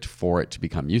perfect for it to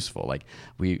become useful. Like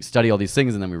we study all these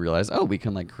things and then we realize, oh, we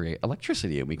can like create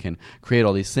electricity and we can create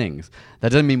all these things.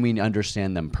 That doesn't mean we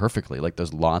understand them perfectly. Like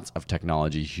there's lots of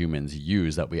technology humans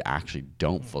use that we actually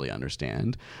don't fully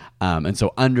understand. And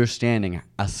so understanding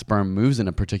a sperm moves in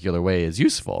a particular way is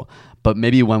useful. But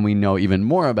maybe when we know even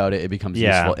more about it, it becomes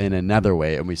useful in another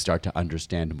way and we start to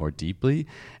understand more deeply.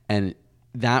 And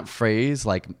that phrase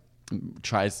like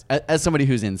tries, as somebody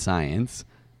who's in science,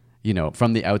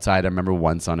 from the outside, I remember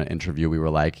once on an interview, we were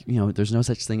like, there's no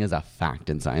such thing as a fact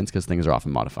in science because things are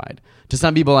often modified. To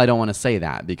some people, I don't want to say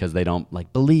that because they don't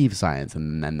believe science,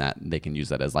 and then that they can use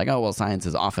that as oh, well, science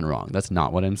is often wrong. That's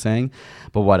not what I'm saying.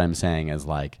 But what I'm saying is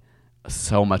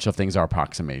so much of things are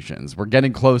approximations. We're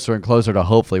getting closer and closer to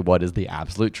hopefully what is the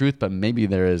absolute truth, but maybe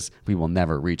we will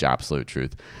never reach absolute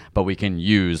truth. But we can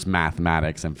use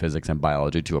mathematics and physics and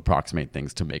biology to approximate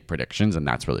things to make predictions, and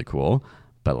that's really cool.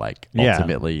 But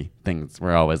ultimately, things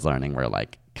we're always learning, we're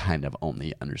kind of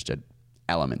only understood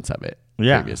elements of it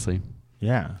previously.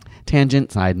 Yeah.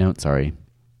 Tangent, side note, sorry.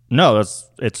 No,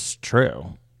 it's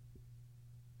true.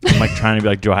 I'm trying to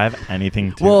be do I have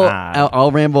anything to add? I'll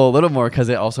ramble a little more because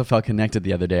it also felt connected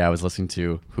the other day. I was listening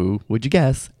to, who would you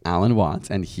guess? Alan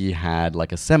Watts. And he had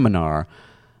a seminar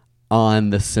on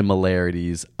the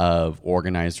similarities of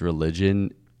organized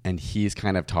religion. And he's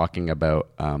kind of talking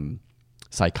about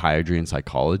psychiatry and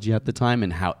psychology at the time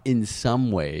and how in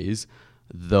some ways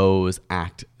those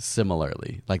act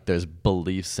similarly. There's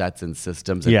belief sets and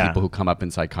systems and people who come up in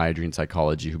psychiatry and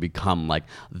psychology who become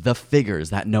the figures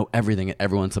that know everything and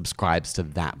everyone subscribes to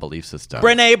that belief system.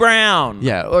 Brene Brown.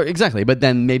 Yeah, or exactly. But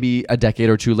then maybe a decade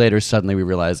or two later, suddenly we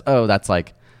realize, oh, that's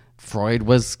Freud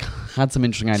had some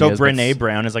interesting ideas. So Brene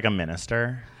Brown is a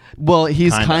minister? Well,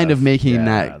 he's kind of making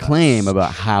that claim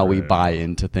about how we buy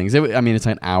into things. It's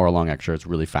an hour-long lecture. It's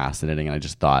really fascinating, and I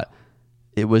just thought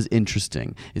it was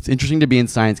interesting. It's interesting to be in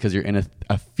science because you're in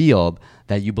a field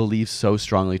that you believe so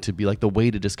strongly to be the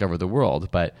way to discover the world.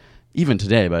 But even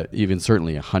today, but even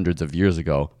certainly hundreds of years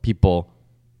ago, people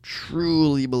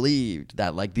truly believed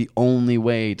that the only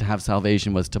way to have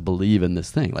salvation was to believe in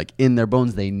this thing. In their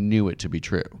bones, they knew it to be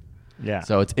true. Yeah.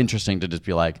 So it's interesting to just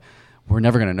be we're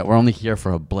never going to know. We're only here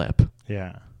for a blip.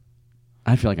 Yeah.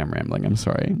 I feel like I'm rambling. I'm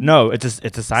sorry. No, it's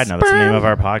a side note. It's the name of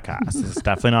our podcast. It's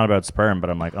definitely not about sperm,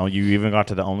 but I'm oh, you even got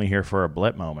to the only here for a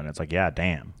blip moment. It's yeah,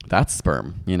 damn. That's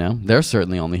sperm, They're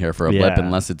certainly only here for a blip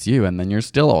unless it's you, and then you're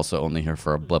still also only here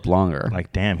for a blip longer.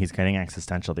 Damn, he's getting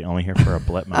existential. The only here for a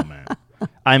blip moment.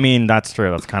 That's true.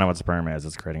 That's kind of what sperm is.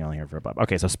 It's creating only here for a blip.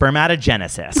 Okay, so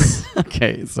spermatogenesis.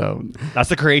 Okay, so that's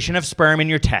the creation of sperm in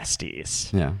your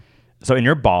testes. Yeah. So in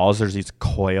your balls, there's these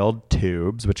coiled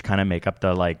tubes, which kind of make up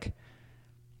the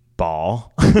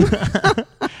ball.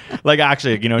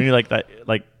 Actually, when you that,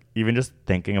 even just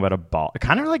thinking about a ball, it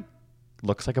kind of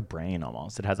looks like a brain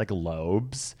almost. It has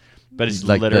lobes, but it's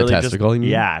literally the testicle, just,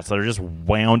 yeah. So they're just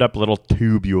wound up little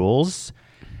tubules,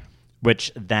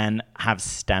 which then have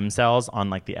stem cells on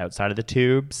the outside of the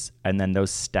tubes. And then those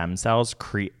stem cells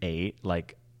create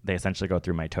they essentially go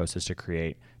through mitosis to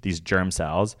create these germ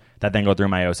cells that then go through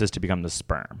meiosis to become the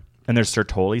sperm. And there's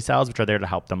Sertoli cells, which are there to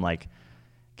help them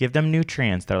give them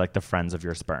nutrients. They're the friends of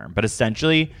your sperm. But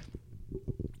essentially,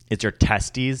 it's your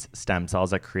testes stem cells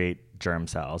that create germ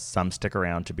cells. Some stick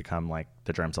around to become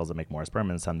the germ cells that make more sperm,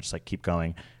 and some just keep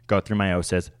going, go through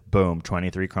meiosis, boom,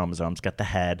 23 chromosomes, get the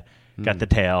head, get the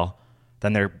tail.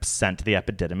 Then they're sent to the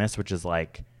epididymis, which is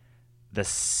the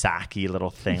sacky little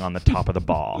thing on the top of the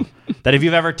ball that if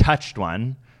you've ever touched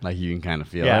one, you can kind of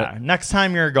feel it. Yeah. Next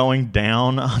time you're going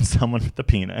down on someone with the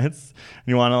penis,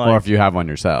 you want to or if you have one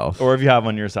yourself.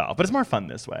 But it's more fun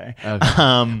this way.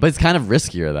 Okay. But it's kind of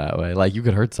riskier that way. You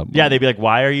could hurt someone. Yeah, they'd be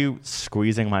why are you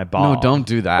squeezing my ball? No, don't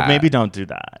do that. But maybe don't do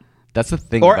that. That's the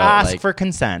thing. Or ask for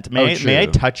consent. May I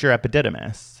touch your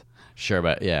epididymis? Sure,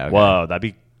 but yeah. Okay. Whoa, that'd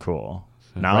be cool.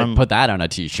 Now I'm put that on a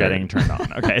t-shirt. Getting turned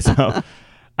on. Okay, so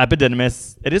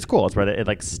epididymis, it is cool. It's where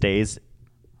it stays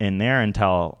in there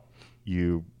until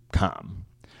you come.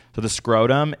 So the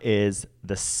scrotum is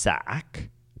the sac,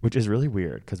 which is really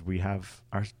weird because we have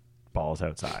our balls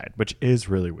outside, which is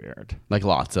really weird.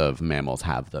 Lots of mammals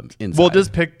have them inside. We'll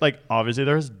just pick obviously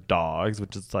there's dogs,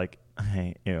 which is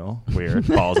hey, ew, weird,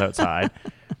 balls outside.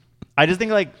 I just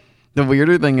think the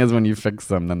weirder thing is when you fix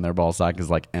them, then their ball sack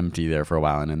is empty there for a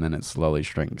while, and then it slowly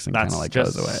shrinks and kind of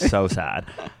goes away. So sad.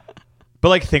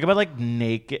 But think about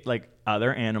naked,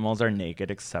 other animals are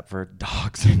naked except for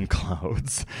dogs in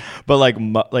clothes. But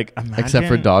imagine except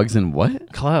for dogs in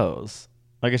what? Clothes.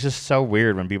 It's just so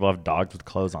weird when people have dogs with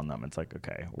clothes on them. It's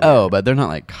okay. Weird. Oh, but they're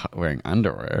not wearing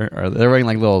underwear, or they're wearing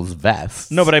little vests.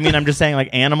 No, but I'm just saying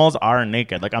animals are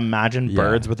naked. Imagine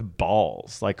birds with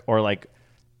balls. Or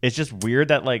it's just weird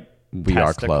that we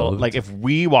are clothed. If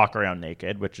we walk around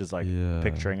naked, which is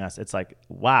picturing us, it's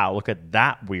wow, look at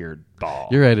that weird ball.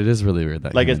 You're right. It is really weird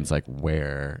that humans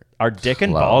wear our dick clothes.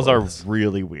 And balls are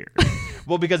really weird.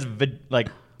 Well, because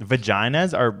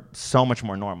vaginas are so much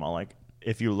more normal.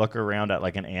 If you look around at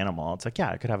an animal, it's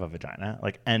yeah, it could have a vagina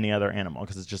any other animal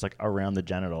because it's just around the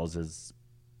genitals is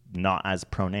not as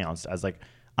pronounced as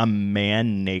a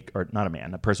man naked, or not a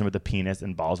man, a person with a penis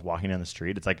and balls walking down the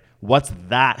street. It's like, what's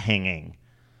that hanging?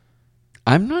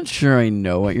 I'm not sure I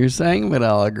know what you're saying, but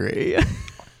I'll agree.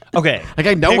 Okay, like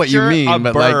I know what you mean, a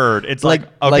but bird. It's like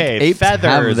okay, apes feathers.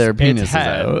 have their its penises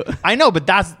head. out. I know, but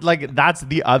that's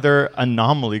the other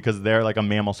anomaly because they're like a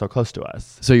mammal so close to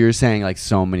us. So you're saying like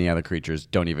so many other creatures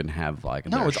don't even have like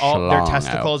No, their it's all their schlong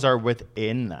testicles out. are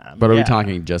within them. But are we Yeah.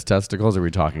 talking just testicles? Or are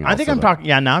we talking? I think also I'm like- talking.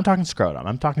 Yeah, now I'm talking scrotum.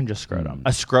 I'm talking just scrotum.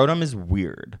 A scrotum is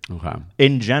weird Okay.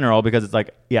 in general because it's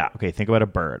like, yeah, okay. Think about a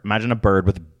bird. Imagine a bird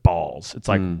with balls. It's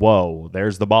like, whoa,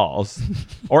 there's the balls,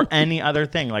 or any other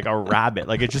thing like a rabbit.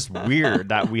 Like it's just weird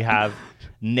that we have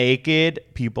naked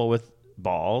people with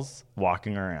balls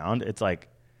walking around. It's like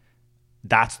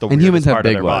that's the And weirdest humans have part of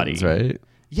big their ones, body, right?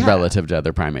 Yeah. Relative to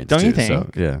other primates, Don't too, you think? So,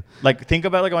 yeah. Like think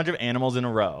about like a bunch of animals in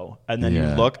a row, and then you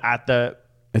Yeah. look at the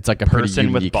It's like a pretty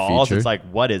person with unique balls. feature. It's like,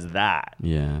 what is that?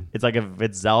 Yeah. It's like if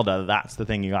it's Zelda, that's the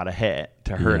thing you got to hit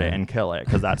to hurt Yeah. it and kill it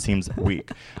because that seems weak.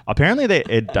 Apparently,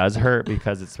 it does hurt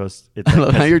because it's supposed. It's I like,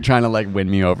 love how you're trying to like win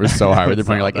me over so hard with your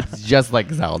point. You're like, Zelda. it's just like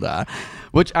Zelda,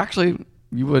 which actually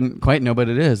you wouldn't quite know what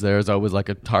it is. There's always like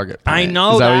a target point. I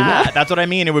know Is that what you that. meant? That's what I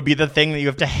mean. It would be the thing that you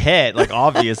have to hit. Like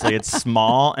obviously, it's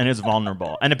small and it's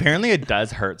vulnerable, and apparently, it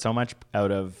does hurt so much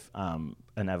out of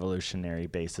an evolutionary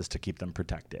basis to keep them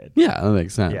protected. Yeah, that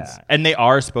makes sense. Yeah, and they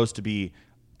are supposed to be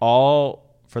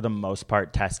all, for the most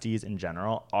part, testes in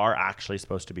general are actually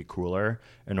supposed to be cooler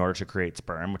in order to create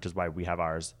sperm, which is why we have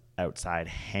ours outside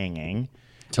hanging.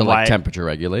 To And like why- temperature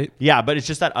regulate. Yeah, but it's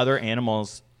just that other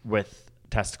animals with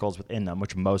testicles within them,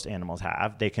 which most animals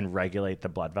have, they can regulate the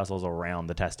blood vessels around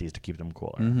the testes to keep them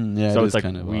cooler. Yeah, so it it's is like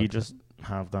kind of we odd. just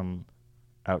have them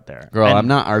out there. Girl, And- I'm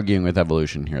not arguing with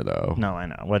evolution here though. No, I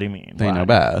know. What do you mean? They Why? know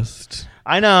best.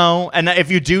 I know. And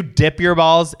if you do dip your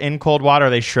balls in cold water,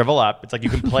 they shrivel up. It's like you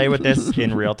can play with this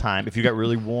in real time. If you get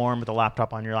really warm with a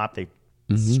laptop on your lap, they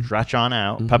stretch on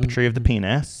out. Puppetry of the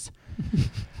penis.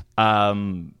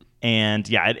 And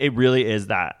yeah, it really is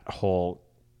that whole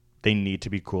they need to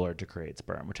be cooler to create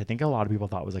sperm, which I think a lot of people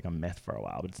thought was like a myth for a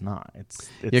while, but it's not. It's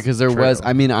Yeah, because there true. was,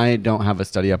 I mean, I don't have a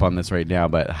study up on this right now,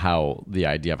 but how the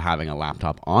idea of having a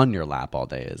laptop on your lap all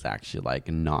day is actually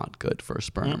like not good for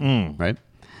sperm, right?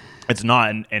 It's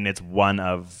not, and it's one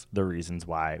of the reasons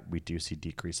why we do see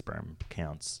decreased sperm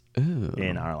counts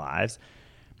in our lives.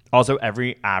 Also,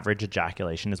 every average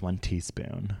ejaculation is 1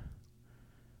 teaspoon.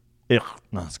 Ugh,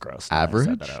 no, that's gross. I Average?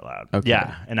 said that out loud. Okay.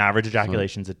 Yeah, an average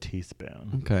ejaculation is a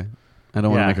teaspoon. Okay. I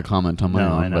don't want to Yeah. make a comment on my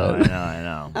No, own, I know, but I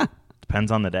know.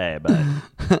 Depends on the day,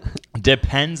 but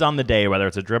depends on the day whether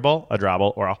it's a dribble, a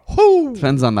drabble, or a whoo.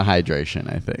 depends on the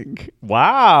hydration, I think.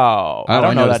 Wow, I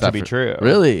don't know noticed that to be for- true.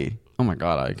 Really? Oh my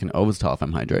God, I can always tell if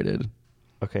I'm hydrated.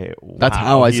 Okay, That's wow,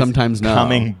 how I he's sometimes know.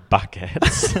 Coming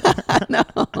buckets. No,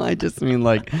 I just mean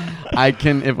like I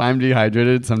can, if I'm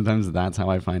dehydrated, sometimes that's how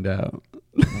I find out.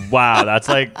 Wow, that's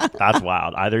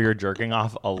wild. Either you're jerking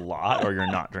off a lot or you're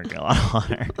not drinking a lot of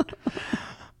water.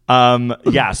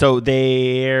 Yeah, so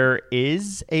there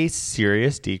is a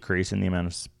serious decrease in the amount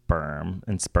of sperm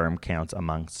and sperm counts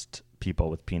amongst people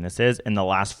with penises. In the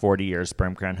last 40 years,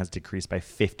 sperm count has decreased by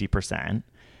 50%,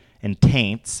 and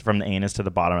taints from the anus to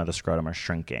the bottom of the scrotum are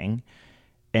shrinking.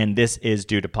 And this is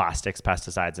due to plastics,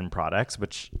 pesticides, and products,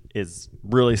 which is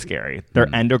really scary.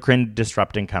 They're endocrine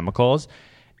disrupting chemicals.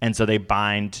 And so they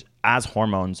bind as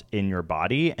hormones in your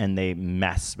body and they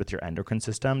mess with your endocrine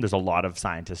system. There's a lot of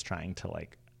scientists trying to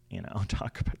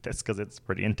talk about this because it's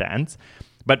pretty intense.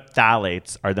 But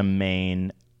phthalates are the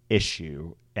main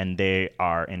issue, and they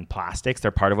are in plastics.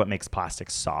 They're part of what makes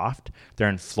plastics soft. They're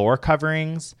in floor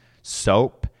coverings,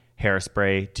 soap,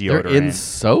 hairspray, deodorant. They're in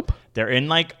soap? They're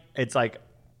in it's like,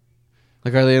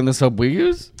 Are they in the soap we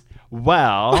use?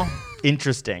 well,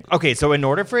 interesting. Okay, so in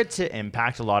order for it to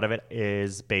impact, a lot of it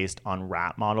is based on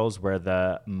rat models where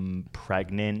the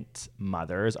pregnant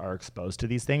mothers are exposed to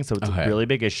these things. So it's a really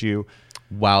big issue.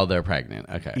 While they're pregnant.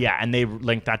 Okay. Yeah, and they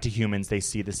link that to humans. They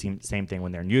see the same thing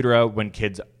when they're in utero, when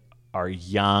kids are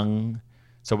young.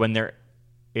 So when they're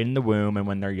in the womb and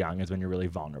when they're young is when you're really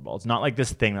vulnerable. It's not like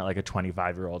this thing that like a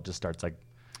 25-year-old just starts like.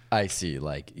 I see.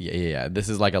 Yeah. This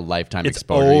is like a lifetime It's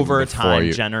exposure. even over before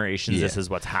time, generations. Yeah. This is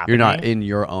what's happening. You're not in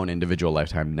your own individual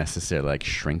lifetime necessarily like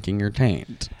shrinking your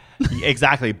taint.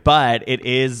 Exactly, but it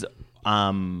is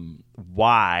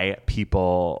why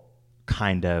people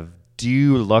kind of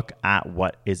do look at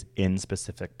what is in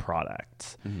specific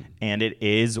products. And it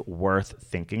is worth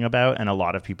thinking about, and a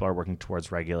lot of people are working towards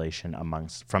regulation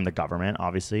from the government,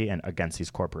 obviously, and against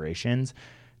these corporations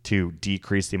to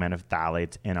decrease the amount of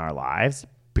phthalates in our lives,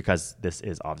 because this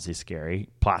is obviously scary.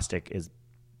 Plastic is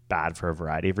bad for a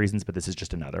variety of reasons, but this is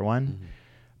just another one.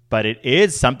 But it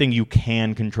is something you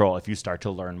can control if you start to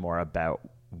learn more about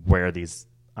where these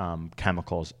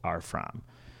chemicals are from.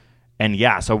 And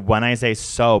yeah, so when I say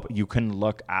soap, you can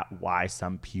look at why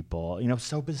some people,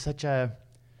 soap is such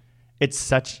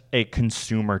a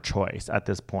consumer choice at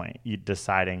this point.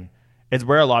 It's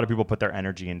where a lot of people put their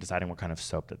energy in deciding what kind of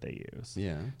soap that they use.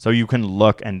 Yeah. So you can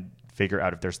look and figure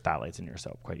out if there's phthalates in your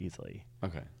soap quite easily.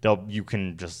 Okay. You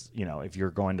can just, if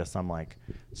you're going to some like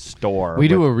store. We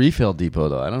do a refill depot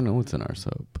though. I don't know what's in our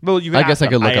soap. Well, I guess I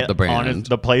could look up the brand.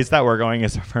 The place that we're going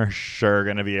is for sure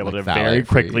going to be able Like to very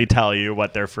quickly tell you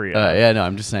what they're free of. Yeah, no,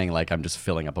 I'm just saying like I'm just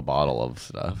filling up a bottle of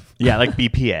stuff. Yeah, like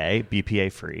BPA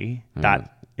free.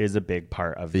 That is a big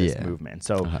part of this movement.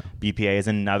 So BPA is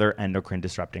another endocrine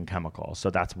disrupting chemical. So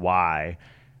that's why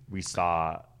we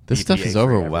saw this BPA stuff is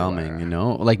overwhelming,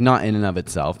 everywhere. like not in and of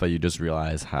itself, but you just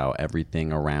realize how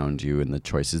everything around you and the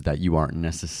choices that you aren't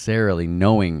necessarily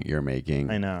knowing you're making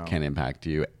can impact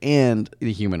you and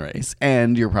the human race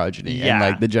and your progeny and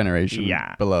like the generation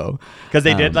below. Because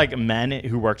they did like men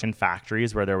who worked in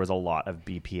factories where there was a lot of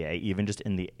BPA, even just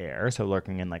in the air. So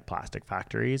working in like plastic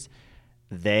factories,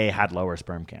 they had lower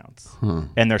sperm counts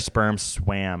and their sperm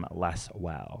swam less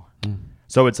well.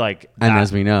 So it's like, and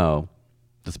as we know,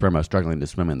 the sperm are struggling to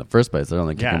swim in the first place. They're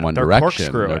only kicking one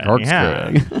direction. They're corkscrewing.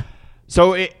 Yeah.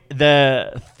 So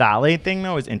the phthalate thing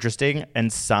though is interesting,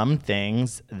 and some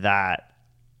things that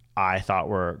I thought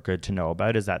were good to know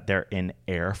about is that they're in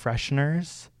air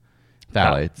fresheners.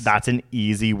 Phthalates. That's an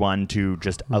easy one to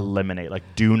just eliminate. Like,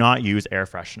 do not use air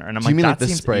freshener. And I'm you mean that like the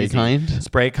seems spray easy. kind?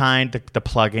 Spray kind, the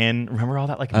plug-in. Remember all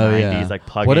that like 90s like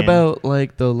plug-in? What about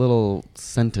like the little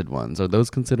scented ones? Are those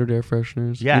considered air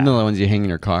fresheners? Yeah. You know the ones you hang in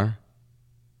your car?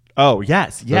 Oh,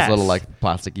 yes. Those little like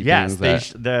plasticky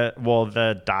things.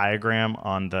 The diagram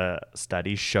on the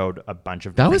study showed a bunch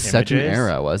of that different was such images. an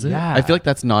era, was it? Yeah. I feel like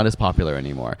that's not as popular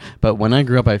anymore. But when I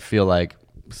grew up, I feel like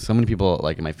so many people,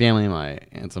 like in my family, my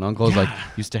aunts and uncles, like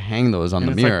used to hang those on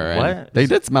the mirror. Like, and they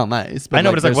did smell nice. But I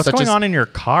know, but it's like, what's going on in your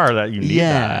car that you need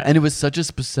that? And it was such a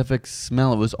specific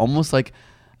smell. It was almost like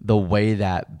the way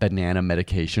that banana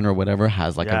medication or whatever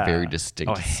has like a very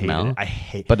distinct smell. I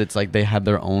hate. But it's like they had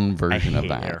their own version of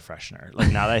that. Air freshener.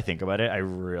 Like now that I think about it,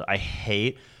 I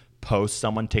hate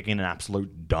someone taking an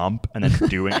absolute dump and then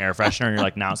doing air freshener, and you're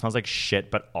like, now it smells like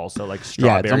shit, but also like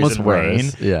strawberries it's almost and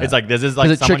worse. rain. Yeah. It's like this is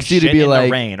like someone shit in the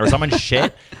rain, or someone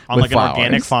shit on like flowers. an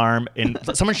organic farm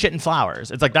someone shit in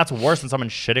flowers. It's like that's worse than someone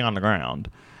shitting on the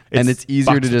ground. And it's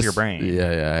easier to just your brain. Yeah,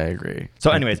 I agree.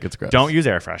 So anyways, don't use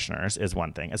air fresheners is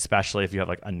one thing, especially if you have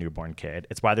like a newborn kid.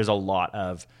 It's why there's a lot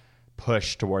of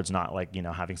push towards not like,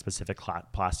 having specific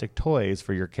plastic toys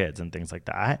for your kids and things like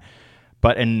that.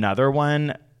 But another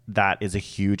one that is a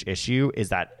huge issue is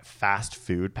that fast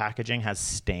food packaging has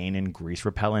stain and grease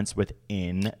repellents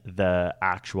within the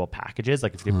actual packages.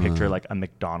 Like if you picture like a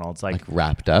McDonald's like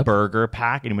wrapped up burger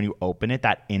pack, and when you open it,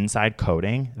 that inside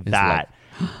coating that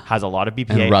has a lot of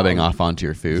BPA and rubbing off onto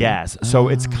your food. Yes. So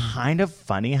it's kind of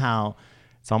funny how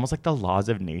it's almost like the laws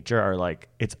of nature are like,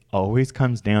 it's always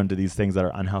comes down to these things that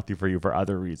are unhealthy for you for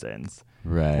other reasons.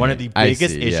 Right. One of the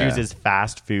biggest issues is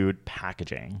fast food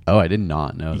packaging. Oh, I did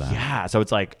not know that. Yeah. So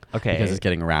it's like, okay. Because it's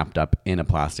getting wrapped up in a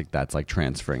plastic that's like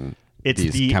transferring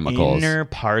these the chemicals. Inner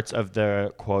parts of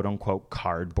the quote unquote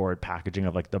cardboard packaging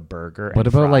of like the burger. What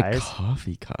and about fries. like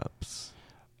coffee cups?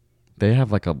 They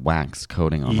have like a wax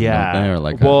coating on them. Yeah.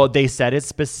 Like they said it's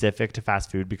specific to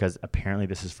fast food because apparently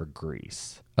this is for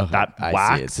grease. Okay, that I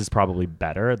wax see. is probably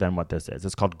better than what this is.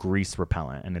 It's called grease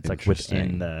repellent, and it's like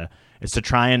within it's to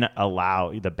try and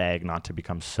allow the bag not to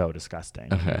become so disgusting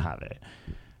when you have it.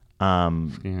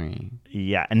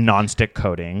 Yeah, and nonstick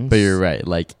coatings. But you're right.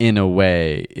 Like in a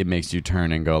way, it makes you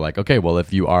turn and go like, okay, well,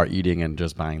 if you are eating and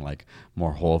just buying like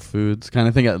more whole foods kind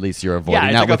of thing, at least you're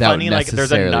avoiding that like without funny, like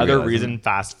there's another realizing. reason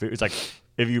fast food. It's like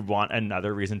if you want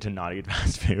another reason to not eat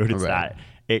fast food, it's that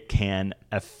it can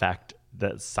affect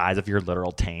the size of your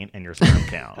literal taint and your sperm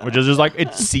count, which is just like,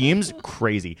 it seems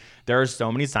crazy. There are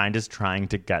so many scientists trying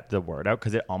to get the word out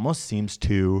because it almost seems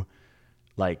too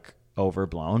like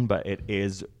overblown, but it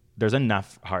is. There's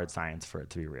enough hard science for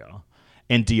it to be real.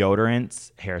 And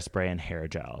deodorants, hairspray, and hair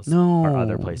gels are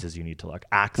other places you need to look.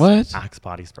 Axe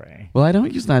body spray. Well, I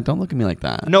don't use that. Don't look at me like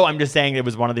that. No, I'm just saying it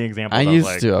was one of the examples. I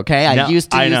used to, okay? I used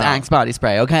to use Axe body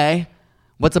spray, okay?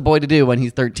 What's a boy to do when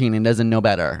he's 13 and doesn't know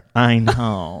better? I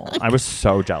know. I was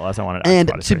so jealous. I wanted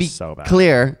Axe body spray so bad. And to be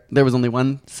clear, there was only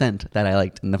one scent that I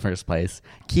liked in the first place,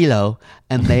 Kilo,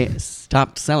 and they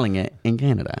stopped selling it in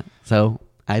Canada. So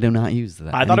I do not use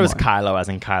that I thought it was Kylo as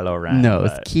in Kylo Ren. No,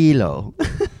 it's Kilo.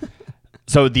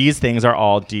 So these things are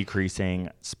all decreasing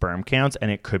sperm counts, and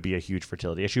it could be a huge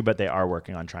fertility issue, but they are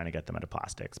working on trying to get them out of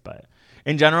plastics. But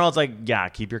in general, it's like, yeah,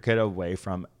 keep your kid away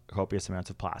from copious amounts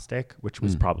of plastic, which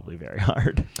was probably very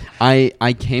hard.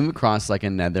 I came across like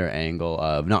another angle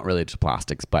of, not related to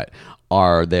plastics, but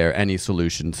are there any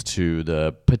solutions to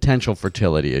the potential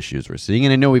fertility issues we're seeing?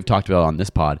 And I know we've talked about on this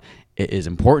pod, it is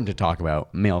important to talk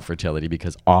about male fertility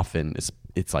because often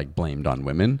it's like blamed on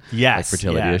women, like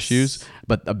fertility issues.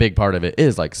 But a big part of it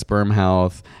is like sperm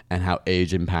health and how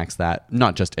age impacts that.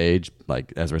 Not just age,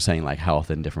 like as we're saying, like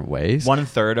health in different ways.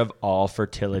 1/3 of all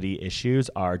fertility issues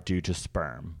are due to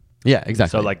sperm. Yeah,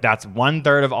 exactly. So like that's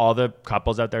 1/3 of all the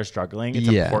couples out there struggling. It's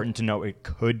important to know it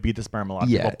could be the sperm. A lot of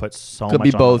people put so much on could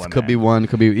be both, the women. could be one,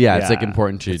 could be it's like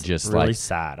important to it's just really like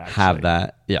sad, actually. have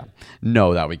that. Yeah,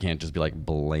 know that we can't just be like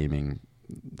blaming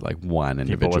like one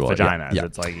individual. People with vaginas. Yeah.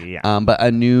 It's like but a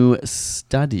new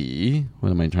study. What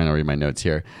am I trying to read my notes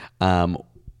here?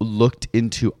 Looked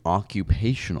into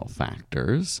occupational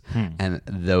factors and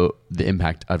the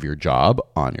impact of your job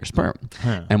on your sperm.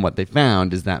 And what they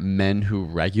found is that men who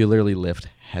regularly lift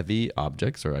heavy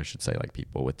objects, or I should say like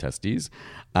people with testes,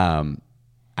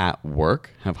 at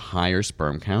work have higher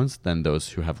sperm counts than those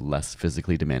who have less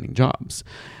physically demanding jobs.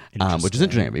 Which is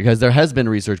interesting because there has been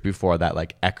research before that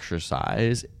like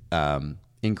exercise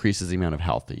increases the amount of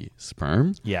healthy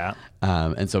sperm. Yeah.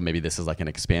 And so maybe this is like an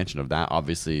expansion of that.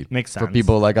 Obviously, makes sense for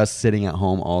people like us sitting at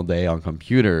home all day on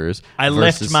computers. I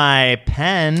lift my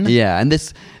pen. Yeah.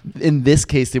 And in this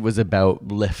case, it was about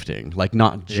lifting, like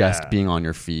not just being on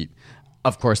your feet.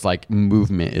 Of course, like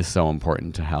movement is so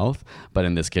important to health. But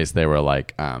in this case, they were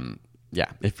like,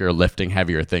 if you're lifting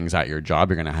heavier things at your job,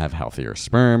 you're going to have healthier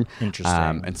sperm.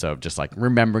 Interesting. And so just like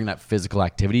remembering that physical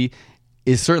activity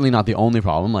is certainly not the only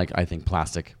problem. Like I think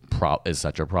plastic is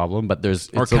such a problem, but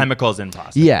chemicals in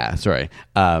plastic. Yeah, sorry.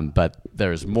 But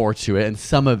there's more to it, and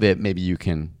some of it maybe you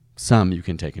can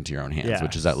take into your own hands,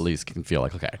 which is at least can feel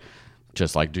like, okay,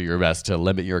 just like do your best to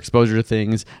limit your exposure to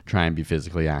things, try and be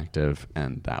physically active,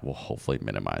 and that will hopefully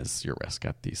minimize your risk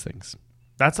at these things.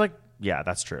 That's like, yeah,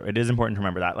 that's true. It is important to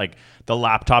remember that. Like the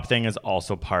laptop thing is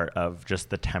also part of just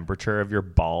the temperature of your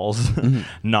balls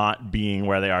not being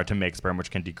where they are to make sperm,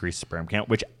 which can decrease sperm count,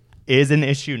 which is an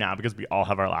issue now because we all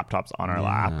have our laptops on our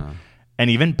lap. And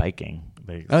even biking.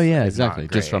 Exactly.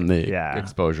 Just from the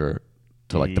exposure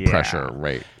to like the pressure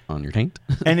rate on your taint.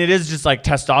 And it is just like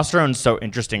testosterone is so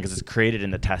interesting because it's created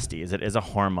in the testes. It is a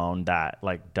hormone that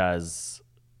like does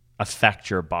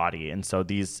affect your body. And so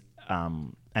these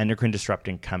endocrine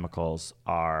disrupting chemicals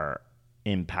are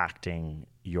impacting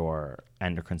your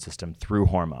endocrine system through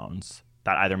hormones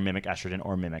that either mimic estrogen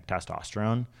or mimic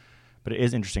testosterone. But it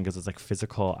is interesting because it's like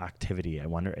physical activity. I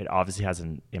wonder, it obviously has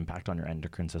an impact on your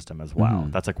endocrine system as well.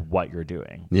 That's like what you're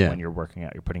doing when you're working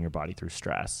out. You're putting your body through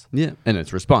stress. Yeah. And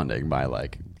it's responding by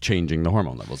like changing the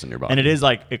hormone levels in your body. And it is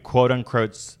like, it quote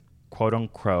unquote,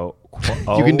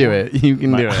 you can do it. You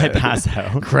can do it. I pass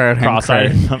out.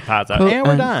 Cross-eyed. Pass out. And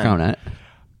we're done.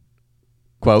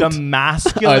 Quote. The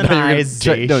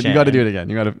masculinization. No, you got to do it again.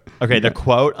 The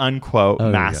quote unquote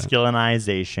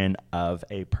masculinization of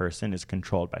a person is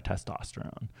controlled by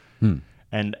testosterone.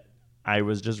 And I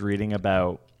was just reading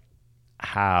about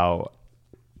how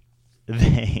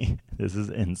this is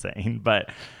insane, but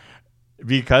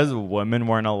because women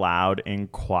weren't allowed in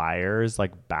choirs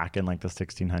like back in like the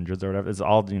 1600s or whatever, it's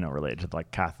all, related to the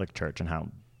like Catholic Church and how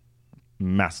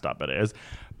messed up it is.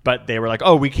 But they were like,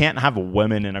 oh, we can't have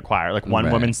women in a choir. Like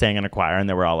one woman sang in a choir and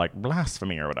they were all like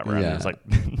blasphemy or whatever. And it was like,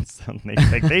 so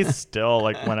they still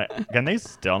like can they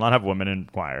still not have women in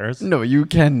choirs? No, you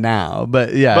can now,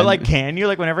 but yeah. But like, can you?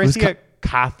 Like whenever I see a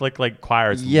Catholic like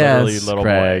choir, it's literally little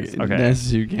boys. Okay.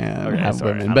 Yes, you can have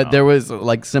women. But there was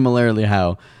like similarly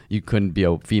how you couldn't be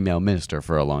a female minister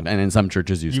for a long time. And in some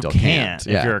churches you still can't.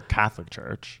 If you're a Catholic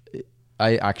church.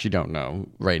 I actually don't know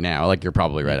right now. Like you're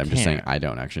probably right. I'm just saying I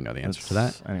don't actually know the answer to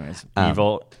that. Anyways,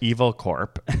 evil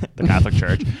corp, the Catholic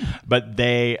Church, but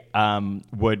they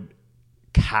would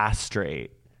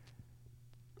castrate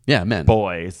men,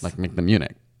 boys, like make them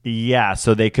eunuch. Yeah,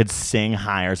 so they could sing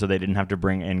higher, so they didn't have to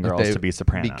bring in girls to be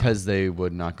soprano because they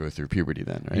would not go through puberty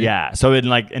then, right? Yeah, so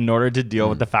in order to deal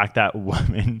with the fact that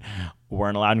women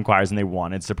weren't allowed in choirs and they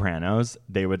wanted sopranos,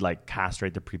 they would like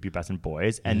castrate the prepubescent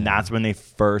boys, and that's when they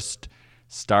first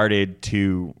started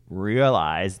to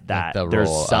realize that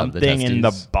there's something in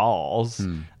the balls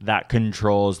that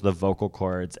controls the vocal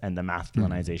cords and the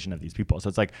masculinization of these people. So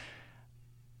it's like,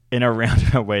 in a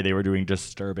roundabout way, they were doing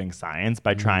disturbing science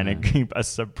by trying to keep a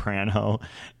soprano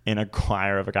in a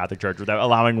choir of a Catholic church without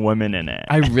allowing women in it.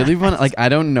 I really want to, like, I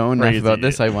don't know enough about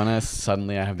this. I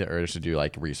have the urge to do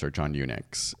like research on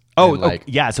eunuchs. Oh, like,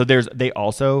 yeah. So they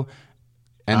also.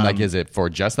 And like, is it for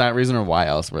just that reason, or why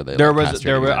else were they? There like,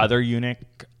 were men? other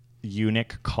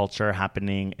eunuch culture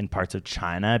happening in parts of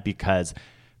China because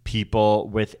people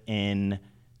within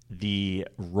the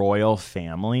royal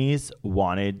families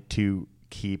wanted to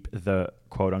keep the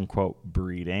quote unquote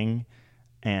breeding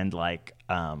and like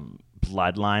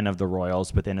bloodline of the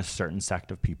royals within a certain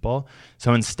sect of people.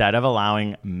 So instead of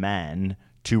allowing men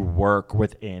to work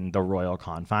within the royal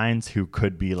confines who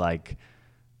could be like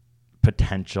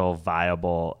potential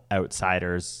viable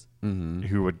outsiders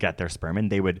who would get their sperm in,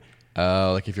 they would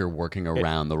like if you're working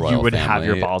around the royal you would family, have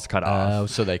your balls cut off.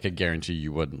 So they could guarantee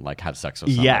you wouldn't like have sex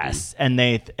with somebody. Yes,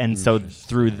 and so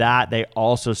through that they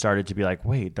also started to be like,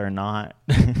 wait, they're not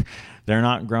they're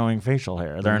not growing facial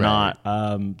hair. They're Right.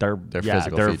 not their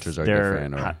physical features are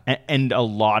different. And a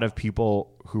lot of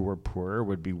people who were poorer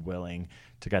would be willing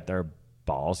to get their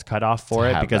balls cut off for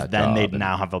it because then they'd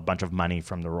now have a bunch of money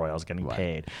from the royals getting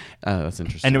paid. Oh, that's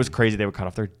interesting. And it was crazy. They would cut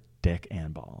off their dick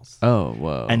and balls. Oh,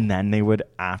 whoa. And then they would,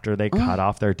 after they cut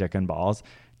off their dick and balls,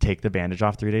 take the bandage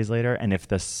off 3 days later. And if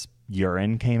this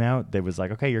urine came out, they was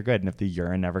like, okay, you're good. And if the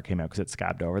urine never came out because it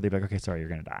scabbed over, they'd be like, okay, sorry, you're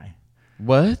going to die.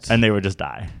 What? And they would just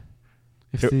die.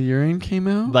 If the urine came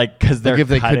out? Like, because they're if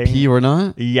they could pee or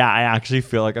not? Yeah, I actually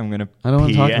feel like I'm going to pee. I don't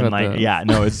want to talk about like, that. yeah,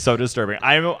 no, it's so disturbing.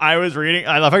 I was reading,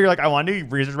 I love how you're like, I want to do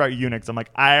research about eunuchs. I'm like,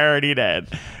 I already did.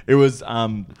 It was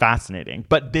fascinating.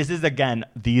 But this is, again,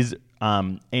 these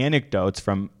anecdotes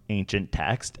from ancient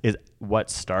text is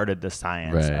what started the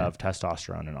science of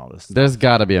testosterone and all this stuff. There's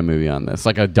got to be a movie on this.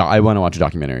 Like I want to watch a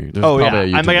documentary. There's yeah.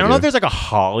 probably a I'm like, I don't know video. if there's like a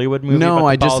Hollywood movie. No, about the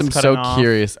I just balls am cutting so off.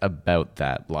 curious about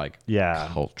that Yeah.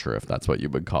 culture, if that's what you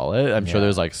would call it. I'm sure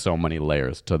there's like so many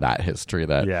layers to that history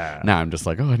that now I'm just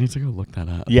like, oh, I need to go look that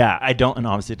up. Yeah, I don't, and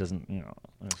obviously it doesn't,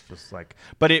 it's just like,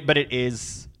 but it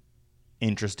is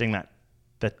interesting that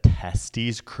the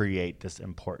testes create this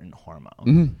important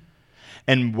hormone.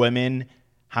 And women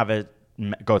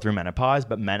go through menopause,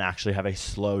 but men actually have a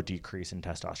slow decrease in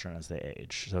testosterone as they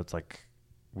age. So it's like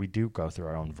we do go through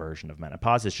our own version of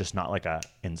menopause. It's just not like a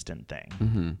instant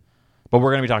thing. But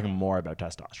we're going to be talking more about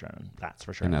testosterone. That's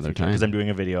for sure. Another time. Because I'm doing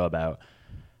a video about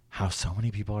how so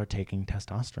many people are taking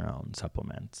testosterone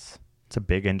supplements. It's a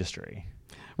big industry.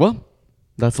 Well,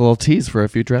 that's a little tease for a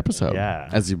future episode. Yeah.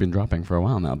 As you've been dropping for a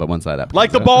while now, but once that episode...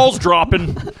 Like the balls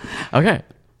dropping. Okay.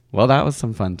 Well, that was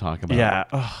some fun talk about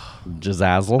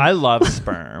Jazazzle. I love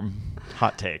sperm.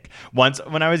 Hot take. Once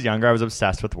when I was younger, I was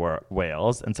obsessed with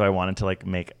whales. And so I wanted to like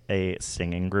make a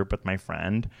singing group with my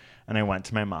friend. And I went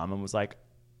to my mom and was like,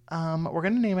 we're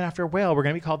going to name it after a whale. We're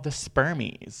going to be called the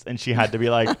Spermies. And she had to be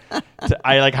like,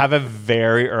 I like have a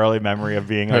very early memory of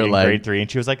being like in grade 3. And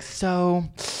she was like, so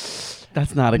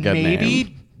that's not a good name.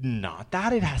 Maybe not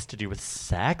that. It has to do with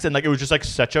sex. And like, it was just like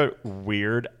such a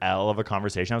weird L of a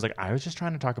conversation. I was like, I was just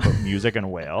trying to talk about music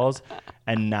and whales.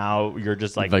 And now you're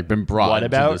just like been brought what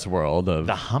about into this world of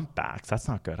the humpbacks? That's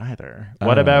not good either.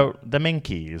 What about the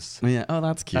minkies? Yeah. Oh,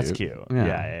 that's cute. That's cute.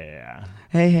 Yeah.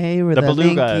 Hey, we're The the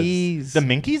belugas. Minkies. The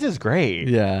minkies is great.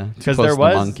 Yeah. Because Close there to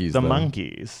was monkeys, the though.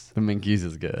 monkeys. The Minkies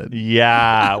is good.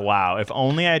 Yeah. Wow. If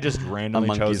only I just randomly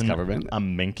monkey's chosen cover band. a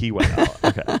minky whale.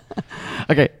 Okay.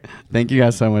 Okay. Thank you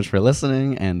guys so much for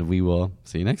listening, and we will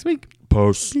see you next week.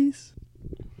 Peace.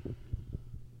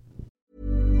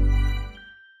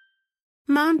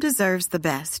 Mom deserves the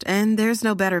best, and there's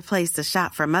no better place to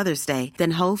shop for Mother's Day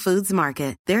than Whole Foods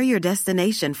Market. They're your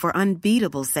destination for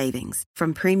unbeatable savings,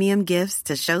 from premium gifts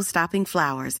to show-stopping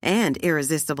flowers and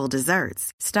irresistible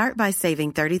desserts. Start by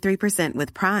saving 33%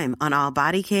 with Prime on all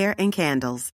body care and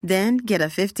candles. Then get a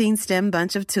 15-stem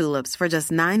bunch of tulips for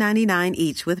just $9.99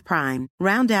 each with Prime.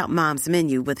 Round out Mom's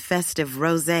menu with festive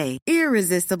rosé,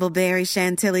 irresistible berry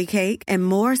chantilly cake, and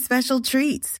more special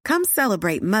treats. Come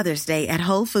celebrate Mother's Day at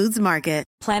Whole Foods Market.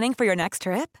 Planning for your next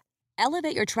trip?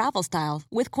 Elevate your travel style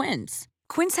with Quince.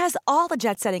 Quince has all the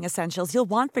jet-setting essentials you'll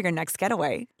want for your next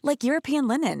getaway, like European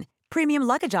linen, premium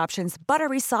luggage options,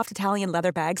 buttery soft Italian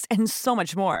leather bags, and so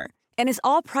much more. And is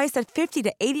all priced at 50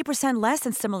 to 80% less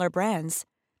than similar brands.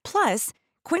 Plus,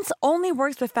 Quince only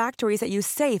works with factories that use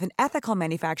safe and ethical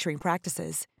manufacturing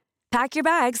practices. Pack your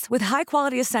bags with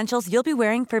high-quality essentials you'll be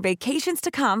wearing for vacations to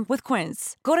come with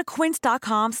Quince. Go to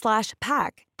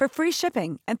quince.com/pack for free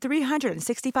shipping and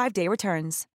 365-day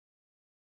returns.